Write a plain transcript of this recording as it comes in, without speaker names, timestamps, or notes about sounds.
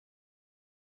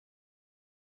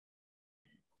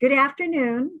Good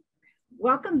afternoon.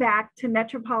 Welcome back to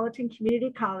Metropolitan Community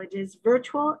College's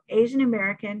virtual Asian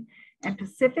American and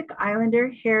Pacific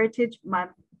Islander Heritage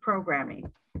Month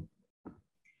programming.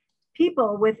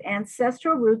 People with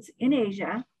ancestral roots in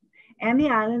Asia and the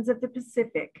islands of the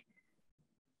Pacific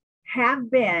have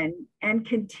been and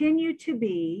continue to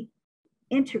be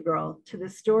integral to the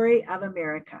story of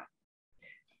America.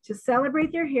 To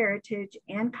celebrate their heritage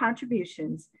and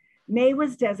contributions, May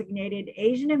was designated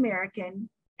Asian American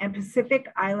and Pacific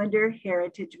Islander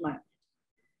Heritage Month.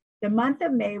 The month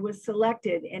of May was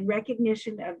selected in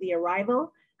recognition of the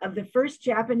arrival of the first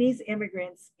Japanese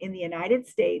immigrants in the United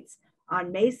States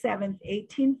on May 7th,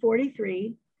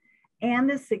 1843, and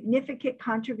the significant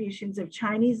contributions of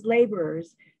Chinese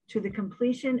laborers to the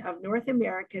completion of North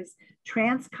America's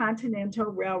transcontinental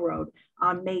railroad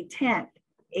on May 10th,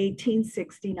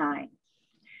 1869.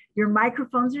 Your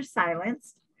microphones are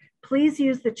silenced. Please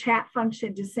use the chat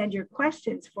function to send your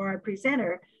questions for our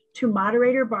presenter to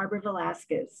moderator Barbara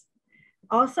Velasquez.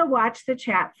 Also watch the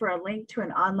chat for a link to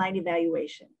an online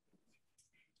evaluation.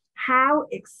 How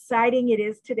exciting it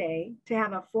is today to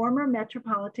have a former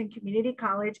Metropolitan Community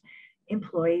College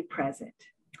employee present.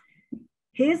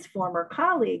 His former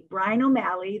colleague, Brian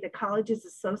O'Malley, the college's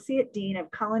Associate Dean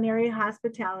of Culinary,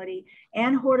 Hospitality,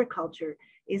 and Horticulture,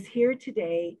 is here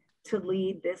today to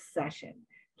lead this session.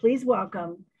 Please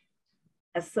welcome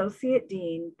Associate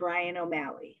Dean Brian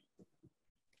O'Malley.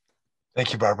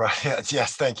 Thank you, Barbara.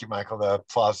 Yes, thank you, Michael. The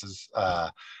applause is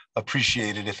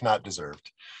appreciated, if not deserved.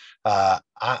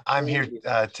 I'm here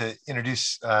to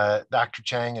introduce Dr.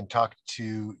 Cheng and talk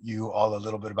to you all a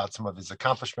little bit about some of his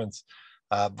accomplishments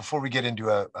before we get into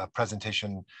a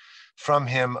presentation from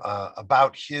him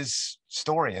about his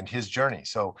story and his journey.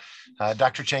 So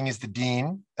Dr. Cheng is the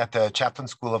Dean at the Chaplin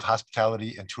School of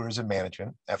Hospitality and Tourism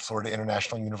Management at Florida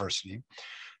International University.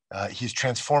 He's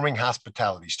transforming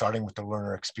hospitality, starting with the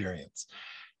learner experience.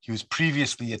 He was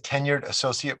previously a tenured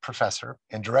associate professor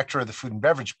and director of the Food and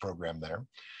Beverage Program there.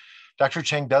 Dr.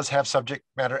 Cheng does have subject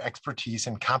matter expertise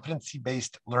in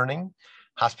competency-based learning,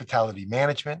 hospitality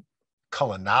management,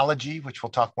 culinology, which we'll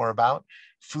talk more about,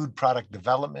 food product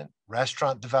development,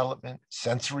 restaurant development,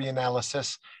 sensory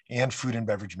analysis, and food and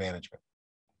beverage management.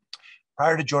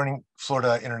 Prior to joining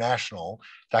Florida International,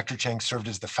 Dr. Cheng served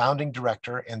as the founding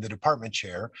director and the department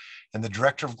chair and the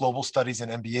director of global studies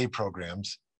and MBA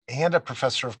programs and a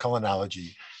professor of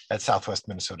culinology at Southwest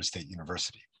Minnesota State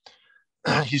University.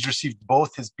 He's received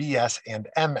both his BS and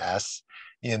MS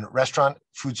in restaurant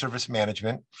food service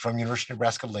management from University of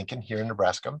Nebraska-Lincoln here in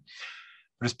Nebraska.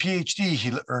 But his PhD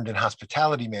he earned in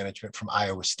hospitality management from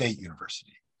Iowa State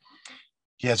University.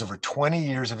 He has over 20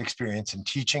 years of experience in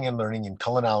teaching and learning in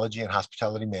culinology and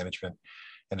hospitality management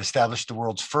and established the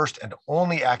world's first and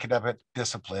only academic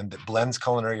discipline that blends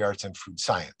culinary arts and food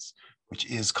science, which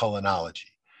is culinology.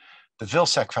 The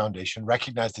Vilsack Foundation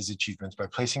recognized his achievements by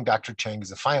placing Dr. Cheng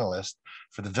as a finalist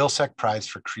for the Vilsack Prize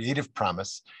for Creative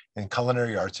Promise in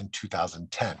Culinary Arts in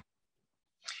 2010.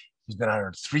 He's been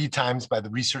honored 3 times by the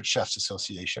Research Chefs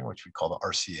Association, which we call the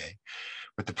RCA,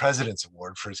 with the President's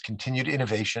Award for his continued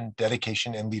innovation,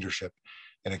 dedication, and leadership,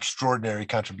 and extraordinary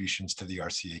contributions to the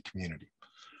RCA community.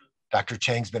 Dr.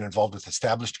 Cheng's been involved with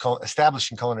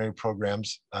establishing culinary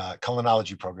programs,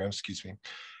 culinology programs,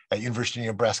 at University of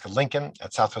Nebraska-Lincoln,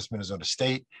 at Southwest Minnesota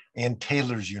State, and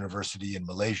Taylor's University in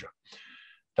Malaysia.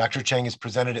 Dr. Cheng has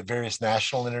presented at various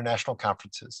national and international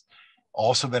conferences,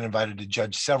 also been invited to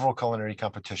judge several culinary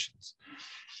competitions.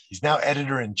 He's now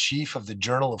editor-in-chief of the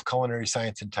Journal of Culinary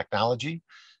Science and Technology,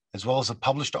 as well as a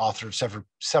published author of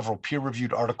several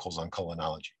peer-reviewed articles on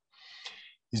culinology.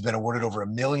 He's been awarded over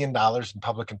 $1 million in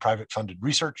public and private funded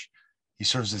research. He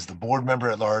serves as the board member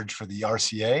at large for the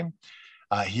RCA.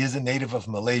 He is a native of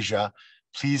Malaysia.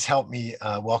 Please help me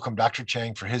welcome Dr.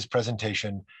 Cheng for his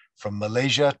presentation, From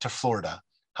Malaysia to Florida,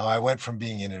 How I Went from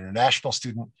Being an International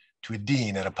Student to a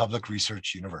Dean at a Public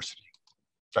Research University.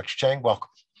 Dr. Cheng,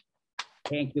 welcome.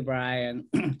 Thank you, Brian.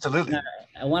 Absolutely.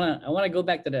 I wanna go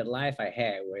back to that life I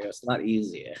had where it was a lot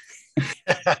easier.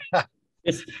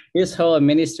 This whole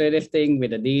administrative thing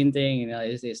with the dean thing,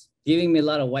 is giving me a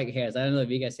lot of white hairs. I don't know if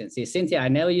you guys can see. Cynthia, I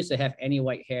never used to have any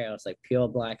white hair. I was like pure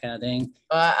black kind of thing.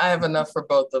 I have enough for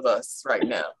both of us right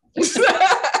now.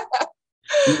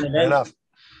 Enough.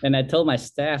 And I told my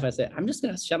staff, I said, I'm just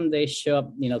gonna someday show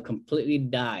up, completely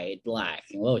dyed black.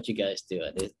 And what would you guys do?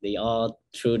 They all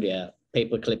threw their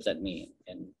paper clips at me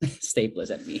and staplers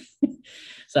at me.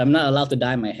 So I'm not allowed to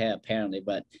dye my hair apparently,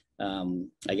 but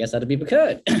I guess other people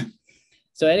could.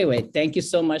 So anyway, thank you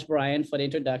so much, Brian, for the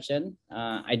introduction.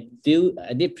 I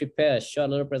did prepare a short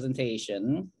little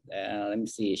presentation. Let me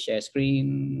see, share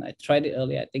screen. I tried it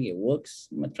earlier. I think it works.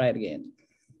 I'm gonna try it again.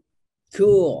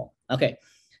 Cool. Okay.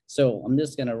 So I'm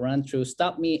just gonna run through.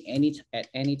 Stop me at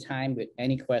any time with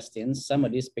any questions. Some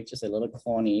of these pictures are a little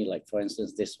corny, like for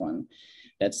instance, this one.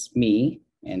 That's me,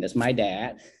 and that's my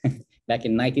dad back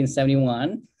in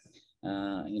 1971.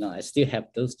 I still have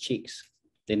those cheeks.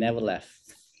 They never left.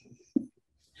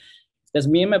 That's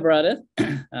me and my brother.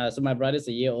 So my brother's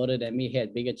a year older than me. He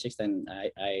had bigger cheeks than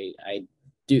I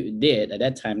did at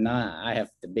that time. Now I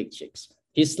have the big cheeks.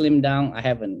 He slimmed down. I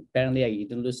haven't. Apparently, I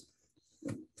didn't lose.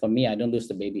 For me, I don't lose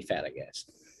the baby fat, I guess.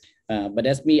 But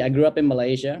that's me. I grew up in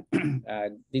Malaysia.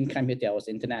 Didn't come here till I was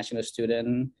an international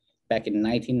student back in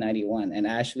 1991. And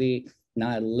actually, now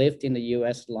I lived in the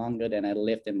US longer than I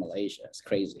lived in Malaysia. It's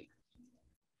crazy.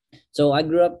 So I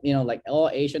grew up, like all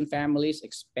Asian families,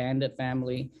 expanded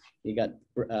family. You got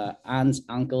aunts,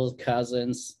 uncles,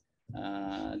 cousins.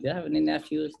 Did I have any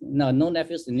nephews? No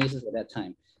nephews and nieces at that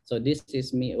time. So this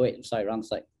is me. Wait, sorry, wrong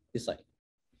side. This side.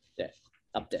 There,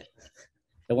 up there.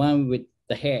 The one with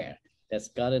the hair that's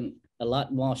gotten a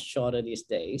lot more shorter these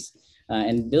days.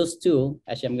 And those two,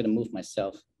 actually, I'm going to move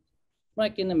myself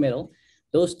right in the middle.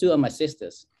 Those two are my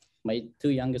sisters, my two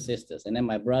younger sisters. And then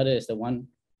my brother is the one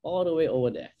all the way over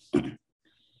there.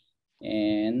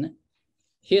 And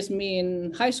here's me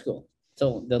in high school.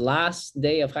 So the last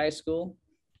day of high school,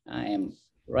 I am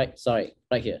right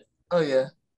here. Oh, yeah.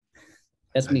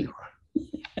 That's me.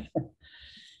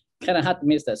 Kind of hard to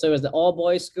miss that. So it was the all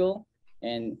boys school.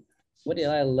 And what did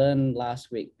I learn last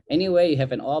week? Anyway, you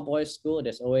have an all boys school,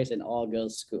 there's always an all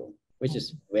girls school, which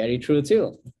is very true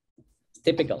too. It's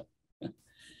typical.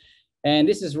 And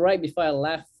this is right before I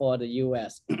left for the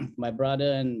US. My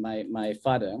brother and my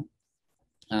father.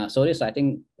 So this, I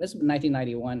think, this is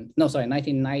 1991. No, sorry,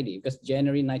 1990, because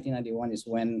January 1991 is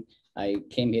when I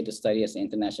came here to study as an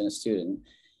international student.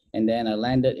 And then I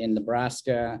landed in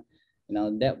Nebraska.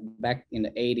 That back in the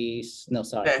 80s. No,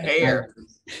 sorry. The hair.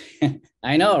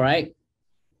 I know, right?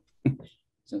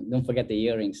 So don't forget the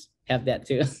earrings. Have that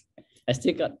too. I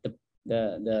still got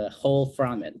the hole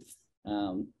from it.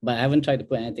 But I haven't tried to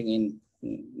put anything in,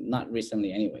 not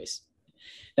recently anyways.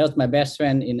 That was my best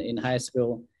friend in high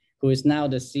school, who is now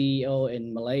the CEO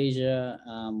in Malaysia.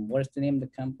 What is the name of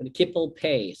the company? Kipple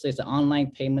Pay. So it's an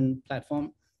online payment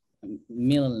platform.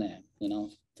 Millionaire,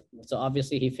 So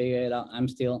obviously he figured it out. I'm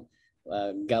still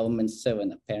government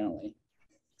servant, apparently.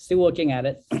 Still working at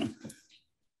it.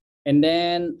 And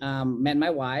then met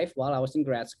my wife while I was in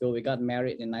grad school. We got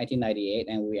married in 1998,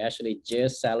 and we actually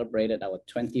just celebrated our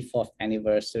 24th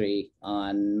anniversary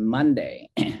on Monday.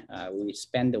 We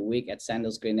spent the week at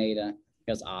Sandals, Grenada.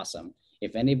 It was awesome.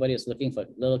 If anybody is looking for a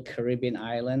little Caribbean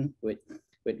island with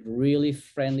really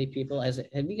friendly people,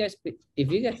 if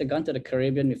you guys have gone to the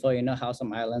Caribbean before, how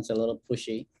some islands are a little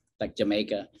pushy, like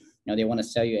Jamaica. They want to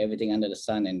sell you everything under the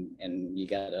sun, and you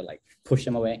gotta like push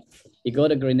them away. You go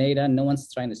to Grenada, no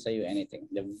one's trying to sell you anything.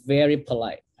 They're very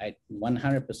polite. I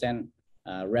 100%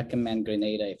 recommend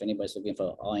Grenada if anybody's looking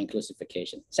for all-inclusive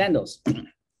vacation. Sandals.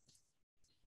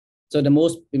 So the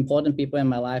most important people in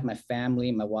my life, my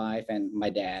family, my wife, and my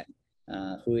dad,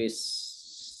 who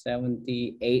is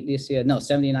 78 this year. No,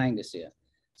 79 this year.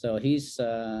 So he's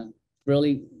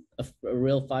really a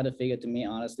real father figure to me,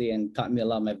 honestly, and taught me a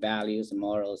lot of my values and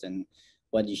morals and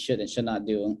what you should and should not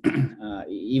do.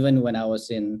 Even when I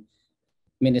was in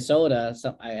Minnesota,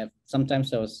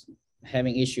 sometimes I was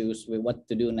having issues with what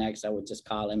to do next. I would just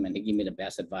call him and he give me the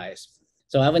best advice.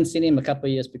 So I haven't seen him a couple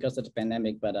of years because of the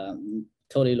pandemic, but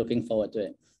totally looking forward to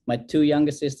it. My two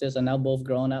younger sisters are now both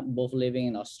grown up, both living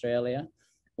in Australia.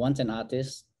 One's an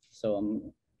artist.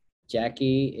 So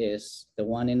Jackie is the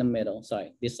one in the middle.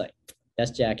 Sorry, this side.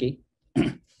 That's Jackie.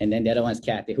 And then the other one is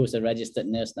Kathy, who's a registered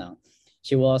nurse now.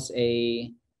 She was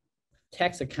a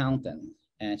tax accountant,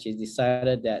 and she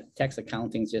decided that tax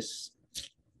accounting is just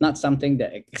not something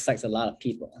that excites a lot of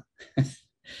people.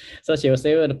 So she was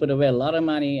able to put away a lot of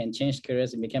money and change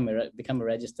careers and become a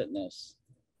registered nurse.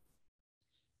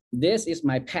 This is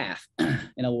my path.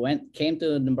 Came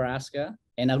to Nebraska,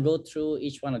 and I'll go through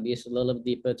each one of these a little bit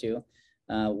deeper too.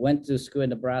 Went to school in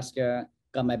Nebraska,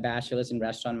 got my bachelor's in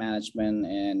restaurant management,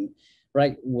 and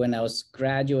right when I was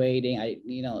graduating,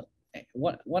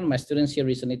 one of my students here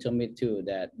recently told me too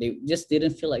that they just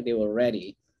didn't feel like they were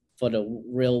ready for the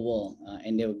real world,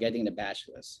 and they were getting the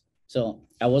bachelor's. So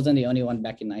I wasn't the only one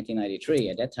back in 1993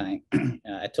 at that time.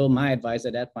 I told my advisor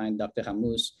at that point, Dr.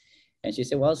 Hamus, and she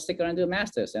said, well, stick around and do a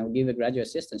master's and we'll give you a graduate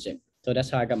assistantship. So that's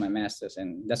how I got my master's,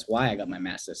 and that's why I got my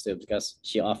master's too, because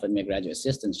she offered me a graduate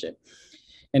assistantship.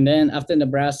 And then after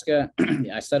Nebraska,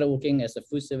 I started working as a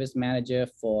food service manager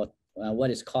for what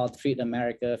is called Treat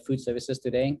America Food Services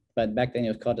today. But back then it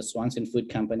was called the Swanson Food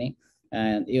Company.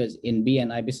 And it was in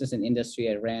B&I, business and industry.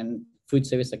 I ran food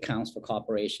service accounts for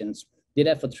corporations. Did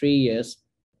that for 3 years,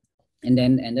 and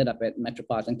then ended up at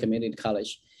Metropolitan Community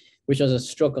College, which was a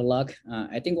stroke of luck.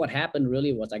 I think what happened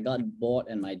really was I got bored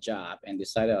in my job and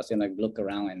decided I was gonna look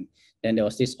around, and then there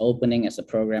was this opening as a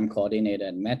program coordinator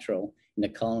at Metro in the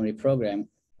Culinary program,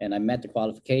 and I met the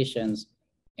qualifications.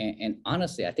 And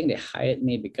honestly, I think they hired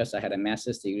me because I had a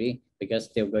master's degree, because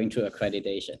they were going through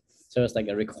accreditation. So it's like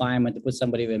a requirement to put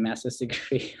somebody with a master's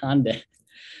degree on there.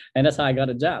 And that's how I got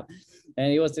a job. And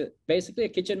it was basically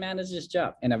a kitchen manager's job.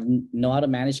 And I know how to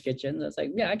manage kitchens. I was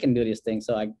like, yeah, I can do this thing.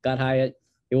 So I got hired.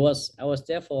 I was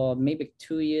there for maybe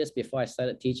 2 years before I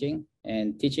started teaching.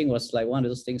 And teaching was like one of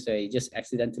those things that I just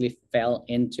accidentally fell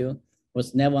into. It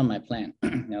was never on my plan.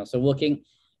 So working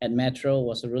at Metro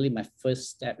was really my first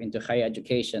step into higher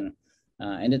education.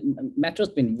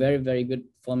 Metro's been very, very good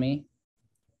for me.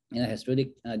 And it has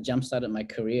really jump-started my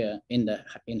career in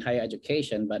higher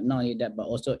education, but not only that, but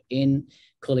also in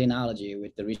Culinology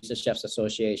with the Research Chefs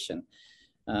Association.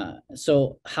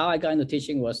 So how I got into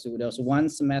teaching was, there was one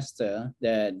semester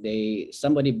that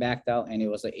somebody backed out, and it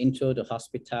was an intro to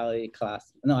hospitality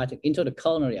class. No, I think intro to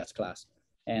culinary arts class.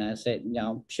 And I said,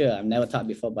 sure, I've never taught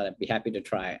before, but I'd be happy to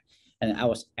try it. And I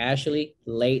was actually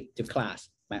late to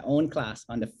class, my own class,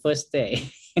 on the first day,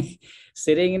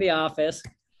 sitting in the office.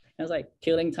 I was like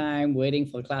killing time, waiting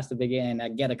for class to begin, and I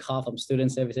get a call from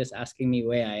student services asking me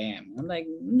where I am. I'm like,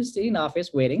 I'm just in the office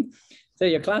waiting. So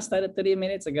your class started 30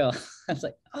 minutes ago. I was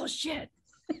like, oh shit.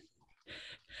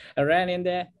 I ran in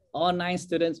there, all 9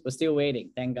 students were still waiting,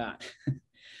 thank God.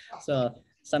 So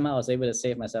somehow I was able to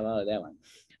save myself out of that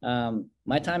one.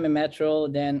 My time in Metro,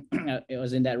 then it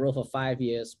was in that role for 5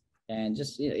 years. And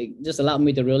it just allowed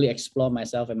me to really explore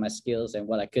myself and my skills and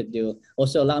what I could do.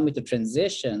 Also allowed me to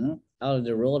transition out of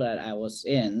the role that I was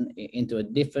into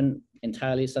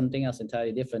a something else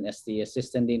entirely different, as the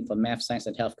assistant dean for math, science,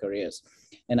 and health careers.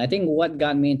 And I think what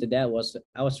got me into that was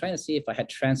I was trying to see if I had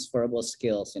transferable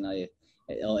skills,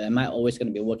 or am I always going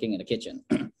to be working in the kitchen?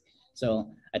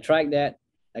 So I tried that.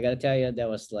 I got to tell you, that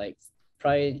was like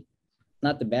probably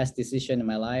not the best decision in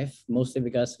my life, mostly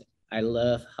because I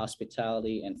love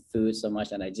hospitality and food so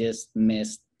much, and I just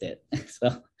missed it.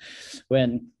 So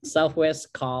when Southwest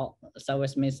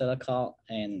Minnesota called,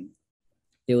 and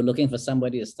they were looking for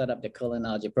somebody to start up the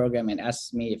Culinology program and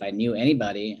asked me if I knew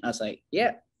anybody, I was like,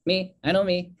 yeah, me, I know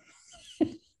me.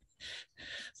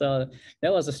 So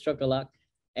that was a stroke of luck.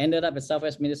 Ended up at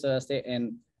Southwest Minnesota State,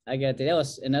 and that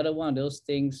was another one of those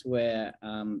things where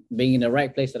being in the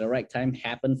right place at the right time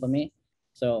happened for me.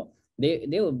 So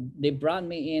they brought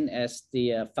me in as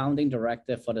the founding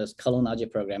director for this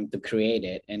Culinology program to create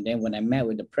it. And then when I met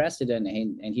with the president,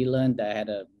 and he learned that I had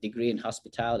a degree in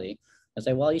hospitality, I was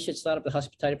like, well, you should start up the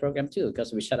hospitality program too,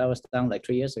 because we shut ours down like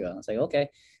 3 years ago. I was like, okay.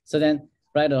 So then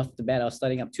right off the bat, I was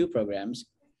starting up 2 programs.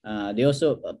 They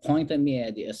also appointed me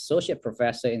as the associate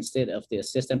professor instead of the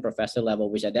assistant professor level,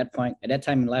 which at that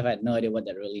time in life, I had no idea what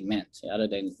that really meant, other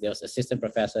than there was assistant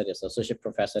professor, there's associate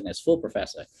professor, and there's full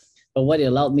professor. But what it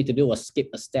allowed me to do was skip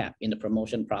a step in the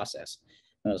promotion process,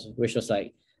 which was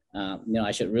like,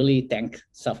 I should really thank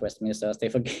Southwest Minnesota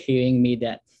State for giving me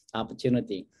that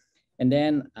opportunity. And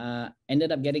then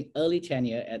ended up getting early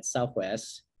tenure at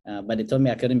Southwest, but they told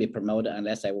me I couldn't be promoted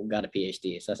unless I got a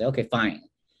PhD. So I said, okay, fine.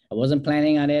 I wasn't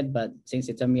planning on it, but since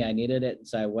they told me I needed it,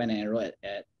 so I went and enrolled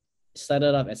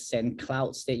started off at St.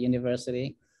 Cloud State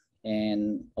University.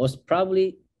 And I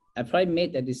probably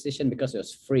made that decision because it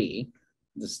was free,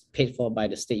 just paid for by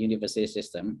the state university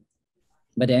system.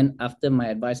 But then after my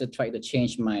advisor tried to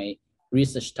change my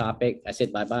research topic, I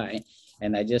said bye-bye.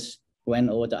 And I just went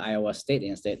over to Iowa State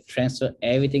instead, transferred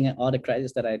everything, all the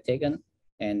credits that I had taken,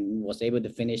 and was able to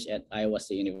finish at Iowa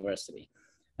State University.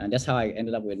 And that's how I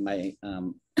ended up with my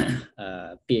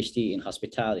PhD in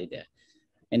hospitality there.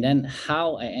 And then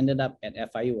how I ended up at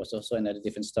FIU was also another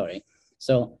different story.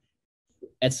 So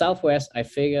at Southwest, I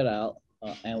figured out,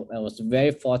 and I was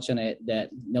very fortunate that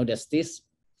there's this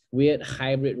weird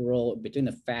hybrid role between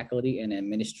the faculty and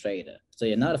administrator. So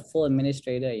you're not a full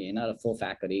administrator, you're not a full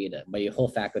faculty either, but you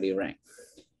hold faculty rank.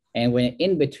 And when you're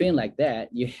in between like that,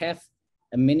 you have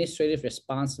administrative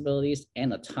responsibilities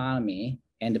and autonomy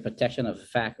and the protection of the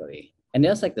faculty. And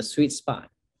that's like the sweet spot.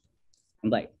 I'm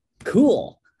like,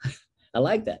 cool, I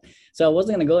like that. So I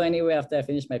wasn't gonna go anywhere after I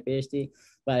finished my PhD,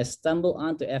 but I stumbled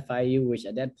onto FIU, which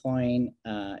at that point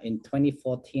in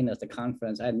 2014 as the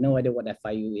conference, I had no idea what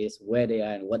FIU is, where they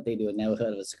are and what they do. I never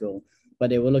heard of the school, but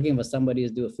they were looking for somebody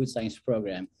to do a food science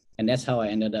program. And that's how I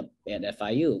ended up at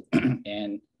FIU.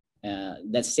 And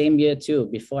that same year too,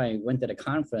 before I went to the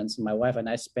conference, my wife and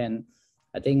I spent,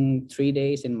 I think, 3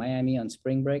 days in Miami on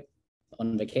spring break,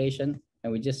 on vacation.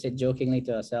 And we just said jokingly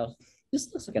to ourselves,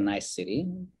 this looks like a nice city.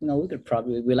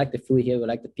 We like the food here. We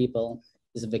like the people.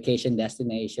 It's a vacation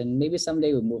destination. Maybe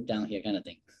someday we'll move down here kind of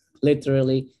thing.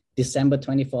 Literally December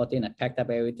 2014, I packed up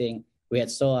everything. We had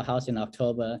sold our house in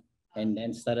October and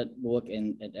then started work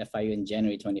at FIU in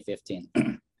January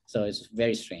 2015. So it's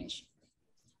very strange.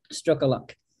 Struck a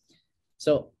luck.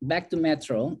 So back to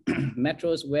Metro.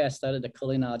 Metro is where I started the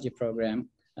Culinology program.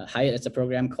 Hired as a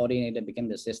program coordinator, became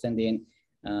the assistant dean.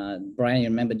 Brian, you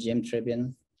remember Jim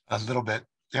Tribune? A little bit,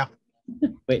 yeah.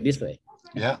 Wait, this way.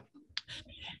 Yeah.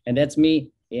 And that's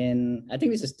me I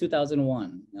think this is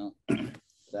 2001. No,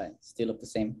 I still look the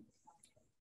same.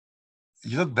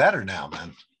 You look better now,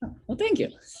 man. Well, thank you.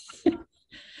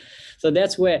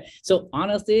 So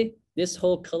honestly, this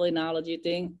whole Culinology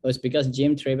thing was because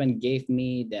Jim Tribune gave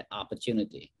me that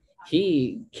opportunity.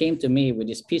 He came to me with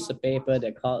this piece of paper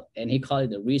he called it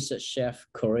the Research Chef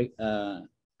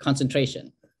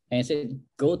Concentration. And he said,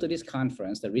 go to this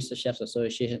conference, the Research Chefs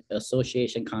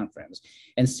Association conference,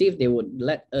 and see if they would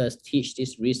let us teach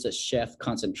this Research Chef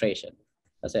Concentration.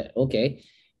 I said, okay.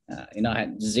 I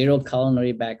had zero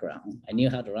culinary background. I knew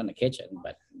how to run a kitchen,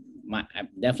 but I'm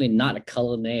definitely not a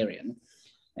culinarian.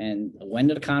 And I went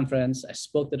to the conference. I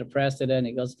spoke to the president.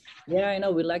 He goes, yeah, I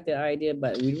know we like the idea,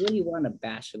 but we really want a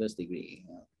bachelor's degree.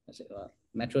 I said, well,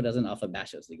 Metro doesn't offer a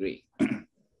bachelor's degree.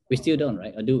 We still don't,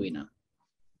 right? Or do we now?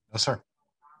 No, sir.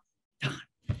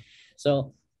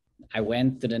 So I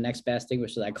went to the next best thing,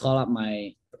 which is I called up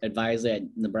my advisor at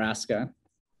Nebraska.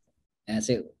 And I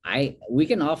said, we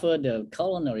can offer the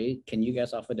culinary. Can you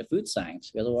guys offer the food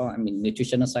science? Because, well, I mean,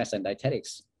 nutritional science and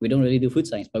dietetics. We don't really do food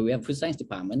science, but we have a food science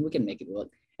department. We can make it work.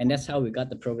 And that's how we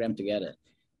got the program together.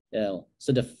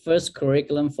 So the first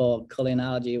curriculum for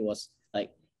Culinology was like,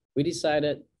 we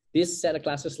decided this set of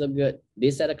classes look good.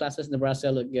 This set of classes in Nebraska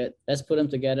look good. Let's put them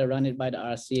together, run it by the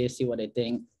RCA, see what they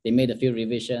think. They made a few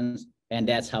revisions, and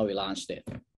that's how we launched it.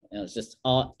 It's just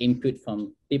all input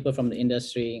from people from the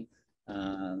industry.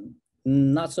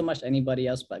 Not so much anybody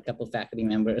else, but a couple of faculty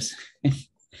members. And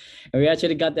we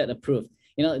actually got that approved.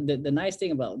 The nice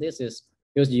thing about this is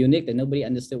it was unique that nobody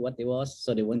understood what it was,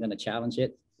 so they weren't going to challenge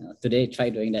it. Today, try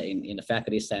doing that in the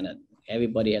faculty senate.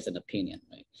 Everybody has an opinion,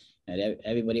 right? And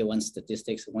everybody wants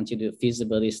statistics, wants you to do a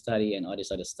feasibility study and all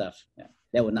this other stuff. Yeah,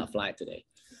 that would not fly today.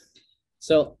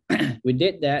 So we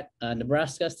did that.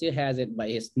 Nebraska still has it, but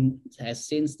it has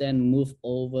since then moved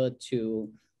over to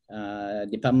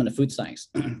Department of Food Science.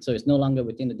 So it's no longer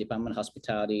within the Department of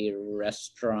Hospitality,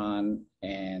 Restaurant,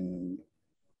 and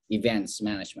Events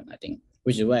Management, I think,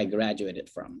 which is where I graduated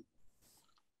from.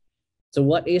 So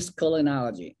what is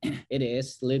Culinology? It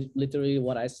is literally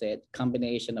what I said,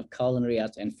 combination of culinary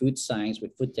arts and food science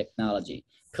with food technology.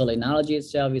 Culinology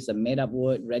itself is a made up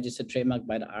word, registered trademark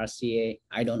by the RCA.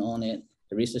 I don't own it.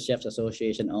 The Research Chefs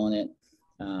Association own it.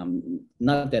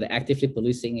 Not that they're actively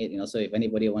policing it, so if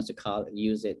anybody wants to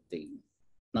use it,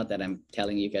 not that I'm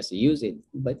telling you guys to use it,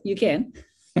 but you can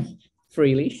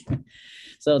freely.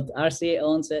 So the RCA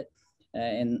owns it.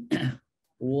 And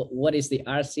what is the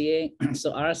RCA?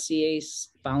 So RCA is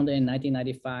founded in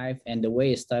 1995, and the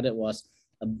way it started was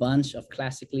a bunch of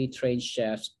classically trained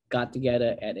chefs got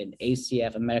together at an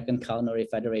ACF, American Culinary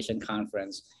Federation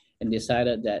conference, and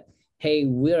decided that, hey,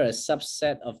 we're a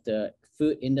subset of the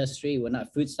food industry. We're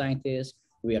not food scientists.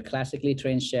 We are classically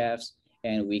trained chefs,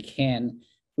 and we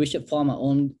should form our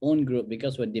own group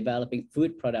because we're developing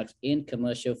food products in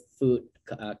commercial food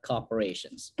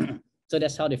corporations. So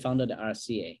that's how they founded the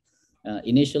RCA.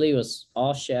 Initially, it was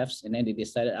all chefs, and then they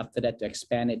decided after that to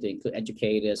expand it to include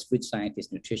educators, food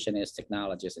scientists, nutritionists,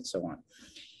 technologists, and so on.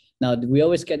 Now, we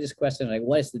always get this question, like,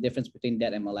 what is the difference between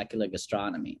that and molecular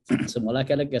gastronomy? So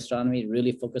molecular gastronomy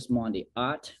really focuses more on the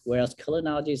art, whereas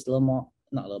culinology is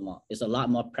it's a lot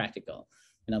more practical.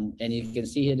 And you can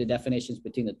see here the definitions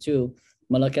between the two.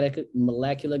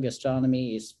 Molecular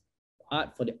gastronomy is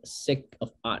art for the sake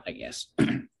of art, I guess.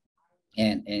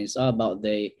 And it's all about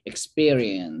the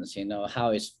experience, how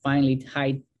it's finely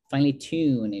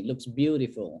tuned, it looks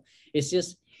beautiful. It's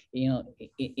just,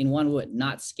 in one word,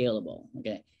 not scalable,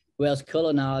 okay? Whereas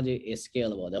culinology is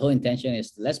scalable. The whole intention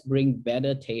is let's bring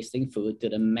better tasting food to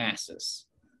the masses,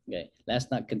 okay? Let's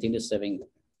not continue serving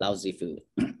lousy food.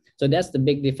 So that's the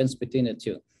big difference between the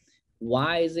two.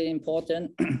 Why is it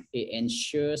important? It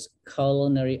ensures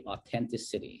culinary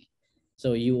authenticity.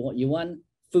 So you want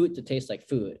food to taste like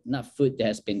food, not food that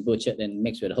has been butchered and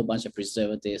mixed with a whole bunch of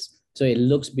preservatives. So it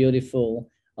looks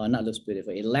beautiful, or not looks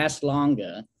beautiful, it lasts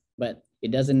longer, but it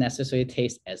doesn't necessarily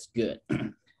taste as good.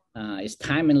 It's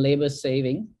time and labor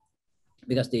saving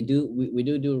because we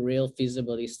do real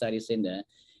feasibility studies in there.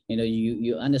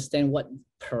 You understand what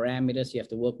parameters you have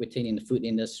to work within in the food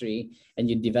industry, and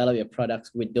you develop your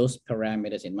products with those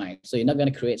parameters in mind. So you're not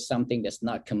going to create something that's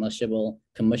not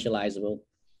commercializable,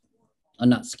 or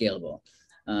not scalable.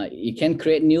 You can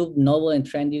create new, novel and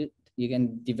trendy. You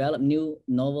can develop new,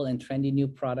 novel and trendy new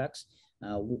products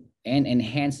and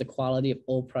enhance the quality of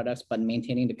old products, but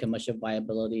maintaining the commercial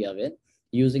viability of it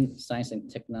using science and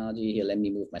technology. Here, let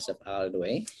me move myself out of the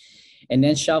way. And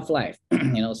then shelf life,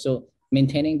 so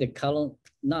maintaining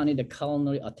not only the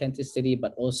culinary authenticity,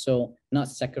 but also not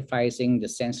sacrificing the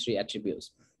sensory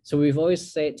attributes. So we've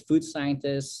always said food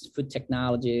scientists, food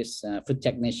technologists, food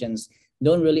technicians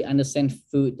don't really understand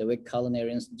food the way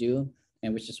culinarians do,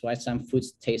 and which is why some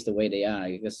foods taste the way they are,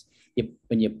 because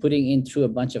when you're putting in through a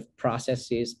bunch of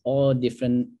processes, all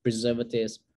different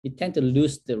preservatives, you tend to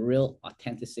lose the real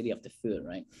authenticity of the food,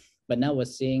 right? But now we're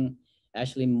seeing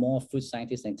actually more food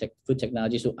scientists and food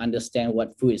technologists who understand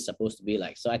what food is supposed to be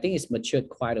like. So I think it's matured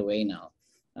quite a way now,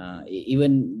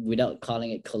 even without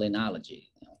calling it culinology.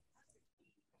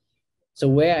 So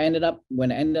where I ended up,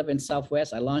 when I ended up in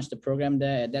Southwest, I launched a program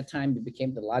there. At that time, it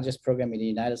became the largest program in the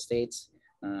United States.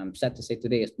 I'm sad to say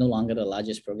today it's no longer the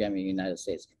largest program in the United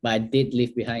States, but I did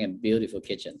leave behind a beautiful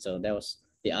kitchen. So that was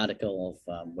the article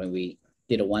of when we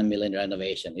did a 1 million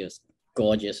renovation. It was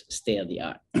gorgeous, state of the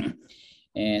art.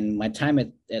 And my time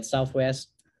at Southwest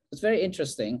was very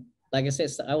interesting. Like I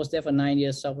said, I was there for 9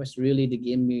 years. Southwest really did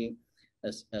give me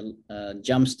a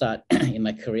jump start in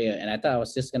my career. And I thought I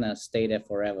was just gonna stay there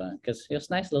forever because it was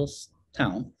a nice little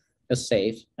town. It was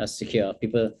safe, it was secure.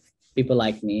 People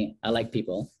like me, I like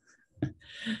people.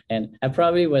 And I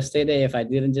probably would stay there if I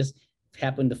didn't just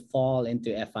happen to fall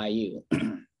into FIU.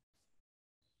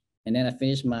 And then I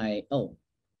finished by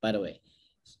the way,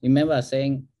 remember I was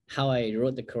saying how I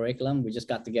wrote the curriculum? We just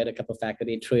got together, a couple of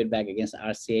faculty, threw it back against the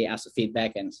RCA, asked for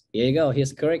feedback, and here you go,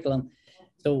 here's the curriculum.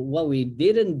 So what we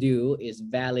didn't do is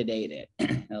validate it.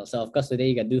 So of course, today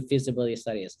you got to do feasibility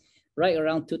studies. Right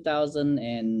around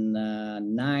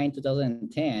 2009,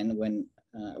 2010, when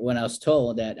I was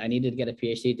told that I needed to get a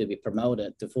PhD to be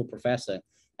promoted to full professor,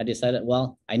 I decided,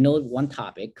 well, I know one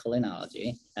topic,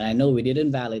 culinology, and I know we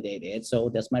didn't validate it. So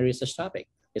that's my research topic.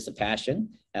 It's a passion.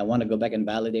 I want to go back and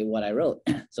validate what I wrote.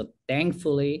 So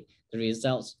thankfully, the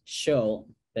results show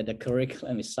that the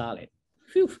curriculum is solid.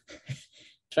 Whew.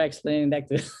 Try explaining that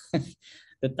to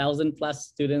the 1,000+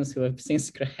 students who have since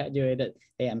graduated.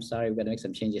 Hey, I'm sorry, we're gonna make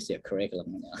some changes to your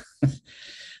curriculum.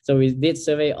 So we did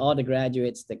survey all the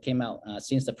graduates that came out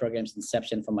since the program's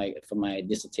inception for my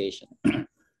dissertation.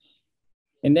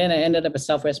 And then I ended up at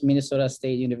Southwest Minnesota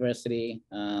State University.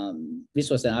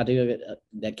 This was an article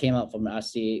that came out from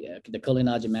RC, the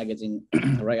Culinology magazine,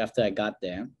 right after I got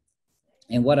there.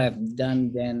 And what I've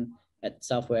done then at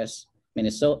Southwest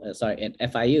Minnesota, at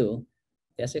FIU,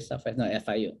 did I say Southwest? No,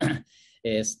 FIU,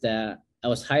 is that I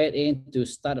was hired in to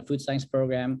start a food science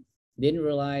program. Didn't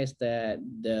realize that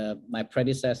my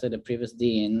predecessor, the previous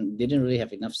dean, didn't really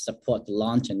have enough support to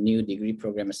launch a new degree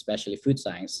program, especially food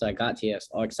science. So I got here, I was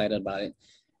all excited about it.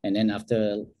 And then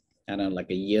after, I don't know, like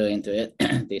a year into it,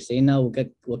 they say, no,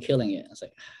 we're killing it. I was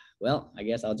like, well, I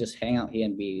guess I'll just hang out here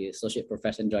and be associate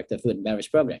professor and director of Food and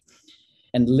Beverage Program.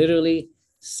 And literally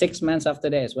 6 months after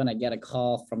that is when I get a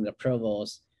call from the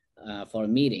provost for a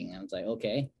meeting. I was like,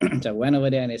 okay. So I went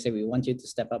over there and they said, we want you to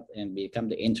step up and become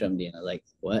the interim dean. I was like,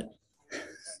 what?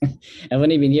 I've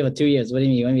only been here for 2 years. What do you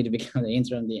mean you want me to become the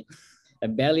interim dean? I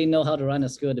barely know how to run a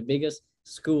school. The biggest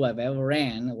school I've ever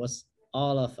ran was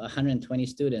all of 120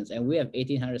 students. And we have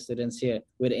 1,800 students here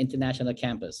with an international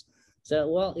campus. So,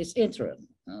 well, it's interim.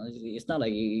 It's not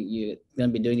like you're going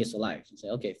to be doing this for life. I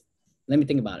said, okay, let me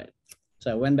think about it.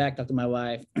 So I went back, talked to my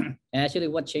wife. And actually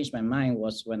what changed my mind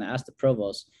was when I asked the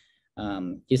provost,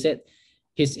 he said,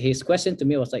 his question to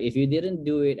me was like, if you didn't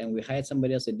do it and we hired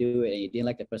somebody else to do it and you didn't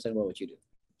like the person, what would you do?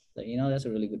 Like, that's a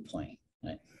really good point,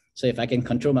 right? So if I can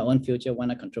control my own future, why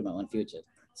not control my own future?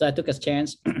 So I took a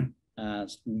chance,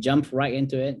 jumped right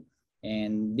into it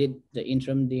and did the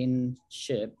interim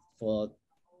deanship for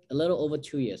a little over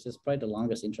 2 years. It's probably the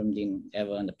longest interim dean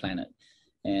ever on the planet.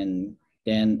 And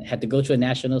then had to go through a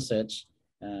national search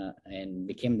and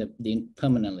became the dean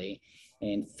permanently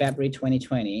in February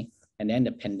 2020. And then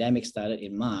the pandemic started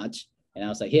in March. And I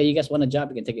was like, here, you guys want a job?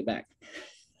 You can take it back.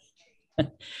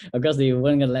 Of course, they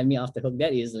weren't gonna let me off the hook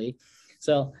that easily.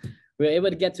 So we were able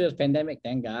to get through the pandemic,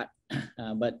 thank God.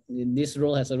 But this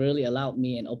role has really allowed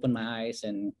me and opened my eyes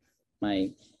and my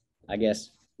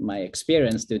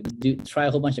experience to try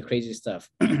a whole bunch of crazy stuff.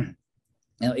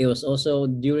 Now, it was also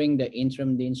during the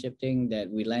interim deanship thing that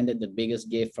we landed the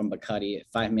biggest gift from Bacardi,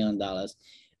 $5 million.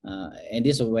 And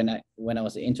this was when I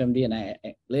was the interim dean. And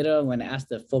I later on, when I asked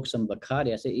the folks from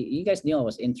Bacardi, I said, "You guys knew I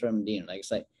was interim dean. Like,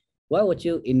 it's like, why would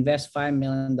you invest $5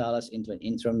 million into an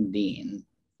interim dean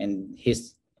and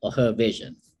his or her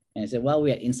vision?" And I said, "Well, we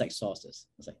had inside sources."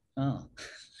 I was like,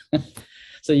 "Oh."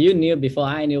 So you knew before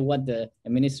I knew what the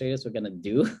administrators were gonna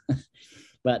do.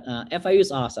 But FIU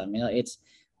is awesome. You know, it's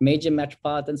major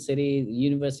metropolitan city. The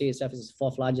university itself is the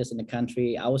fourth largest in the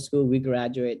country. Our school, we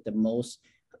graduate the most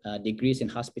degrees in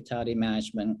hospitality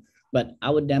management, but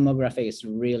our demographic is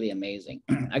really amazing.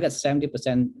 I got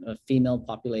 70% female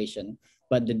population,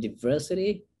 but the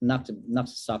diversity knocks the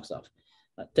socks off.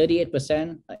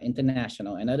 38%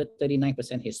 international, another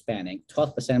 39% Hispanic,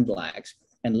 12% Blacks,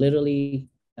 and literally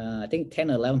I think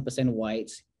 10 or 11%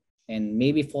 whites, and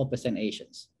maybe 4%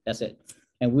 Asians. That's it.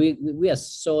 And we are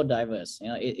so diverse. You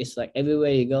know, it's like everywhere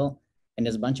you go, and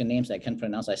there's a bunch of names I can't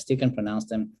pronounce. I still can pronounce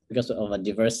them because of a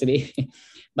diversity.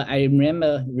 But I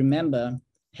remember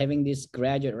having these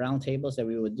graduate roundtables that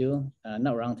we would do,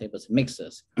 not roundtables,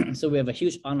 mixers. So we have a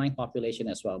huge online population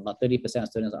as well. About 30% of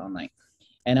students are online.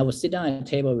 And I would sit down at a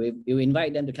table. We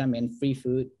invite them to come in, free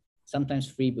food, sometimes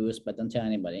free booze, but don't tell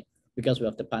anybody because we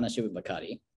have the partnership with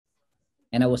Bacardi.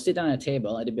 And I would sit down at a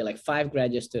table, and it'd be like 5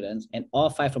 graduate students, and all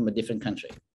 5 from a different country.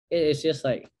 It's just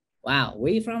like, wow,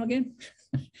 where are you from again?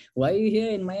 Why are you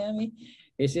here in Miami?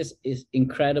 It's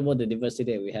incredible, the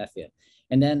diversity that we have here.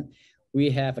 And then we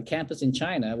have a campus in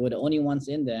China. We're the only ones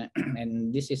in there,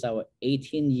 and this is our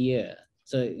 18th year.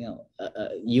 So, you know,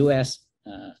 U.S.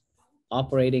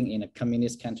 Operating in a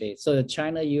communist country. So the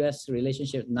China-U.S.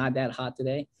 relationship is not that hot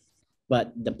today,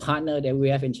 but the partner that we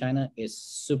have in China is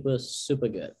super, super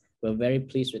good. We're very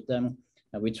pleased with them.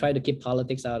 We try to keep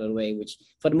politics out of the way, which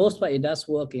for the most part, it does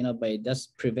work, you know, but it does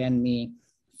prevent me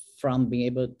from being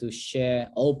able to share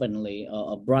openly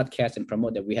or broadcast and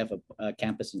promote that we have a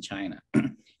campus in China.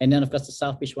 And then of course, the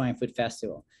South Beach Wine Food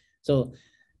Festival. So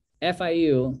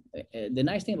FIU, the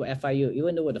nice thing about FIU,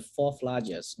 even though we're the 4th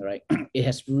largest, right, it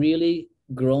has really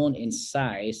grown in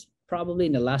size probably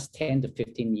in the last 10 to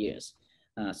 15 years.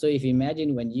 So if you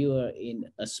imagine when you are in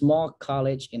a small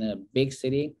college in a big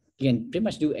city, you can pretty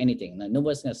much do anything.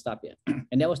 Nobody's gonna stop you.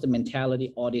 And that was the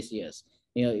mentality all these years.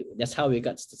 You know, that's how we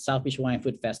got the South Beach Wine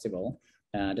Food Festival.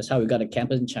 That's how we got a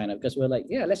campus in China, because we're like,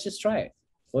 yeah, let's just try it.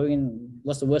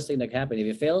 What's the worst thing that can happen? If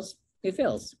it fails, it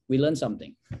fails. We learn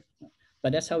something.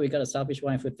 But that's how we got a South Beach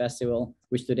Wine Food Festival,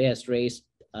 which today has raised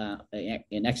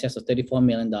in excess of $34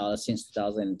 million since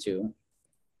 2002.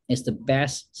 It's the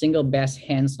single best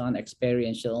hands-on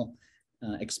experiential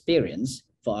experience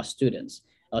for our students.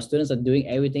 Our students are doing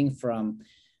everything from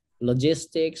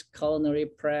logistics, culinary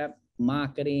prep,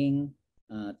 marketing,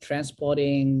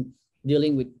 transporting,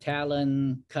 dealing with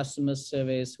talent, customer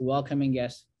service, welcoming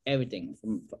guests, everything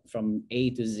from A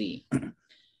to Z.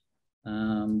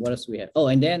 What else do we have? Oh,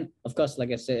 and then, of course,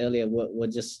 like I said earlier, we're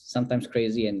just sometimes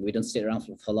crazy and we don't sit around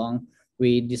for long.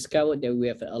 We discovered that we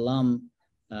have an alum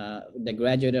that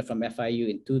graduated from FIU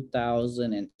in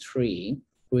 2003,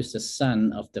 who is the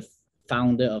son of the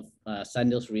founder of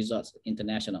Sandals Resorts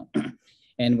International.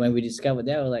 And when we discovered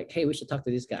that, we were like, hey, we should talk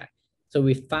to this guy. So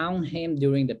we found him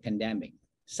during the pandemic.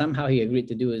 Somehow he agreed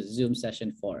to do a Zoom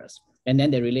session for us. And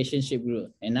then the relationship grew.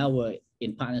 And now we're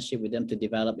in partnership with them to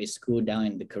develop a school down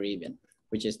in the Caribbean,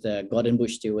 which is the Gordon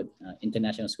Bush Stewart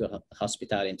International School of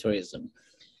Hospitality and Tourism.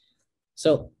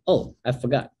 So, oh, I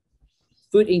forgot.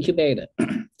 Food incubator.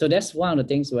 So that's one of the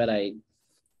things where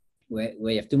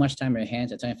you have too much time in your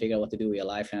hands and trying to figure out what to do with your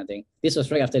life kind of thing. This was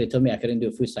right after they told me I couldn't do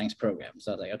a food science program.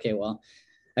 So I was like, okay, well,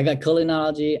 I got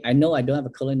culinology. I know I don't have a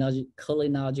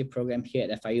culinology program here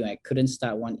at FIU. I couldn't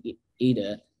start one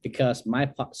either because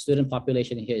my student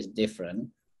population here is different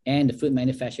and the food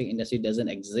manufacturing industry doesn't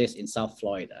exist in South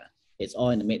Florida. It's all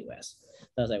in the Midwest.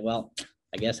 So I was like, well,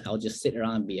 I guess I'll just sit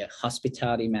around and be a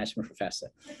hospitality management professor.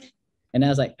 And I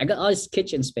was like, I got all this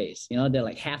kitchen space, you know, they're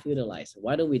like half utilized.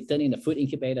 Why don't we turn in a food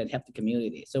incubator and help the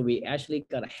community? So we actually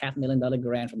got a $500,000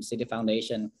 grant from City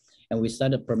Foundation and we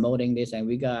started promoting this and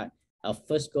we got our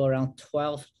first go around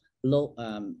 12 low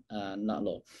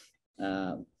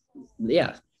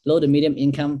to medium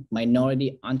income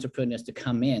minority entrepreneurs to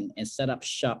come in and set up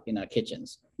shop in our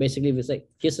kitchens. Basically, we say,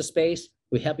 here's a space,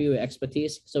 we help you with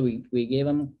expertise. So we gave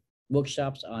them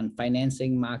workshops on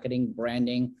financing, marketing,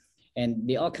 branding, and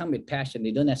they all come with passion.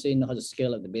 They don't necessarily know how to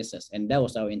scale up the business. And that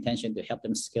was our intention, to help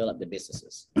them scale up the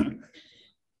businesses.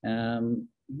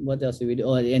 What else do we do?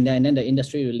 Oh, and then the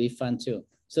industry relief fund too.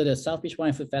 So the South Beach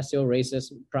Wine Food Festival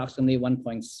raises approximately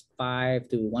 $1.5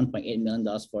 to $1.8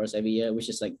 million for us every year, which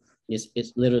is like,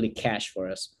 it's literally cash for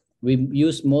us. We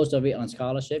use most of it on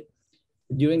scholarship.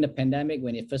 during the pandemic,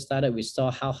 when it first started, we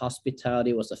saw how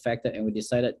hospitality was affected, and we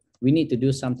decided we need to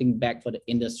do something back for the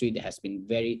industry that has been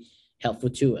very helpful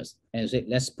to us. And we said,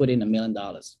 let's put in $1 million.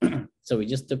 So we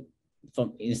just took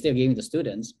from, instead of giving to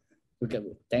students,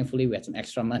 thankfully we had some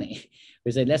extra money.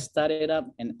 We said, let's start it up.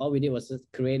 And all we did was just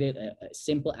created a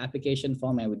simple application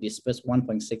form, and we dispersed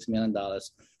 $1.6 million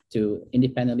to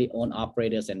independently owned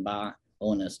operators and bar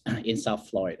owners in South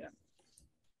Florida.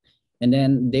 And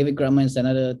then David Grumman is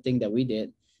another thing that we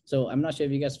did. So I'm not sure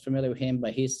if you guys are familiar with him,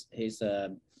 but he's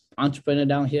an entrepreneur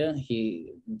down here.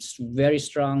 He's very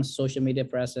strong social media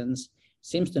presence,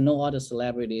 seems to know all the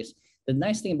celebrities. The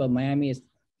nice thing about Miami is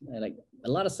like a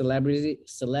lot of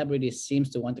celebrities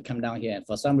seems to want to come down here. And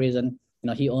for some reason, you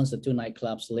know, he owns the 2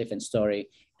 nightclubs, Live and Story,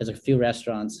 has a few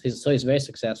restaurants. So he's very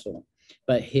successful.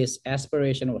 But his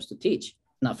aspiration was to teach,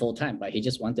 not full time, but he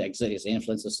just wanted to exert his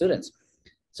influence to students.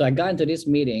 So I got into this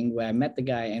meeting where I met the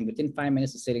guy, and within 5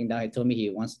 minutes of sitting down, he told me he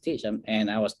wants to teach.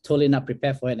 And I was totally not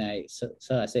prepared for it. And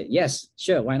so I said, yes,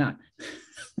 sure, why not?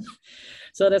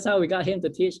 So that's how we got him to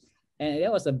teach. And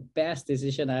that was the best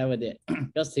decision I ever did.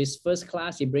 Because his first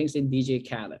class, he brings in DJ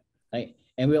Khaled, right?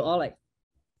 And we were all like,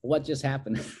 what just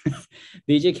happened?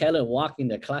 DJ Khaled walked in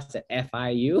the class at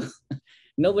FIU.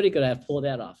 Nobody could have pulled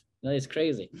that off. You know, it's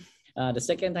crazy. The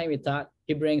second time he taught,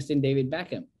 he brings in David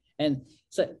Beckham. And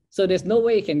so there's no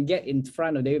way you can get in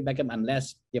front of David Beckham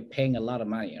unless you're paying a lot of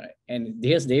money, right? And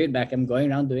here's David Beckham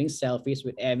going around doing selfies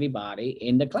with everybody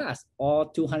in the class, all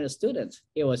 200 students.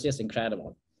 It was just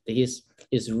incredible. His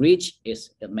reach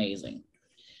is amazing.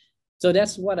 So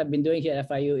that's what I've been doing here at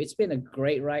FIU. It's been a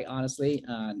great ride, honestly,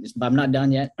 but I'm not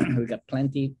done yet. We've got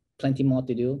plenty more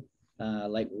to do.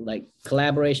 Like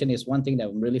collaboration is one thing that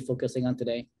I'm really focusing on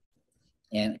today.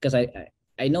 And because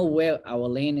I know where our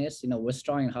lane is, you know, we're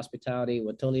strong in hospitality.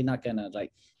 We're totally not gonna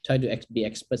like try to be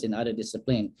experts in other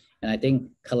discipline. And I think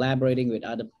collaborating with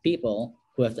other people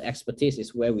who have the expertise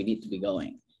is where we need to be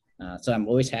going. So I'm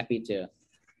always happy to,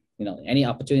 you know, any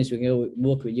opportunities we can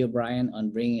work with you, Brian, on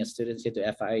bringing students here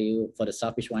to FIU for the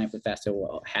Southfish Wine Food Festival.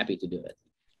 We're happy to do it.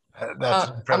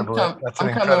 That's incredible. That's an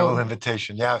incredible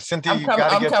invitation. Yeah, Cynthia,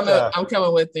 I'm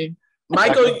coming with you.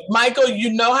 Michael,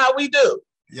 you know how we do.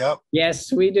 Yep.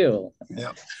 Yes, we do.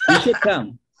 Yep. You should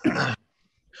come.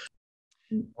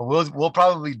 Well, we'll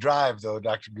probably drive though,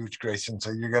 Dr. Gooch Grayson.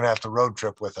 So you're going to have to road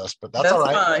trip with us, but that's all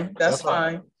right. Fine. That's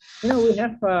fine. You know, we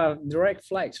have direct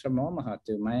flights from Omaha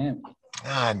to Miami.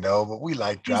 I know, but we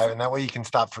like driving. That way you can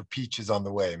stop for peaches on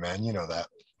the way, man. You know that.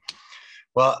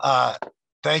 Well,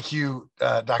 thank you,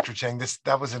 Dr. Cheng.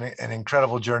 That was an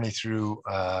incredible journey through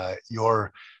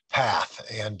your path,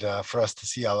 and for us to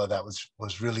see all of that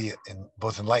was really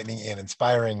both enlightening and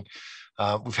inspiring.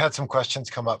 We've had some questions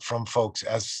come up from folks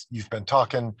as you've been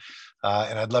talking,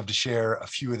 and I'd love to share a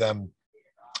few of them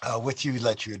with you,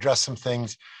 let you address some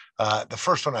things. The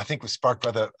first one I think was sparked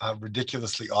by the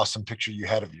ridiculously awesome picture you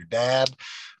had of your dad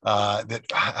that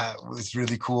was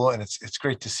really cool, and it's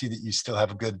great to see that you still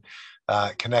have a good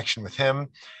connection with him.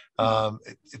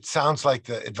 It sounds like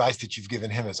the advice that you've given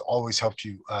him has always helped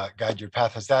you guide your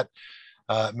path. Has that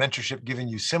mentorship given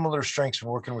you similar strengths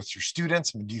when working with your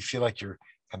students? I mean, do you feel like you're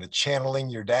kind of channeling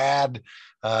your dad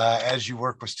as you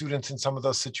work with students in some of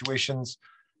those situations?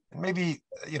 And maybe,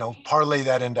 you know, parlay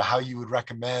that into how you would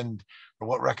recommend or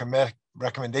what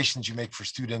recommendations you make for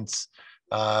students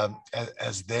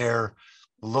as they're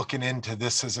looking into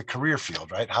this as a career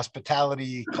field, right?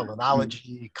 Hospitality,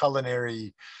 culinology,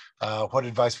 culinary. What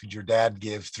advice would your dad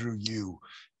give through you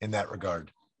in that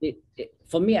regard?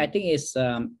 For me, I think it's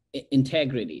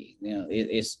integrity. You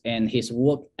know, and his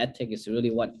work ethic is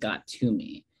really what got to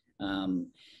me.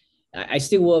 I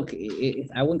still work.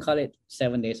 I wouldn't call it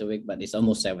 7 days a week, but it's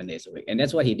almost 7 days a week, and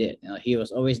that's what he did. You know, he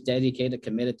was always dedicated,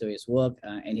 committed to his work,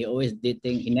 and he always did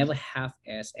things. He never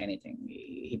half-assed anything.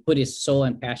 He put his soul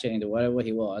and passion into whatever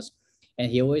he was, and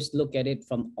he always looked at it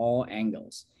from all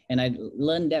angles. And I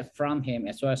learned that from him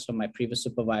as well as from my previous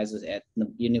supervisors at the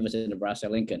University of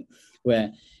Nebraska-Lincoln,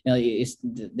 where, you know,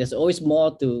 there's always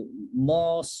more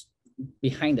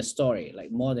behind the story,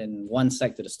 like more than one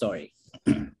side to the story,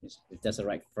 if that's the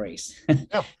right phrase.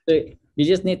 Yeah. So you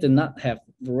just need to not have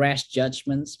rash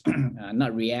judgments,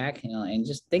 not react, you know, and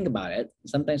just think about it.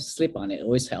 Sometimes sleep on it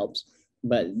always helps,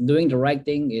 but doing the right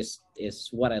thing is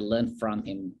what I learned from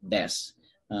him best.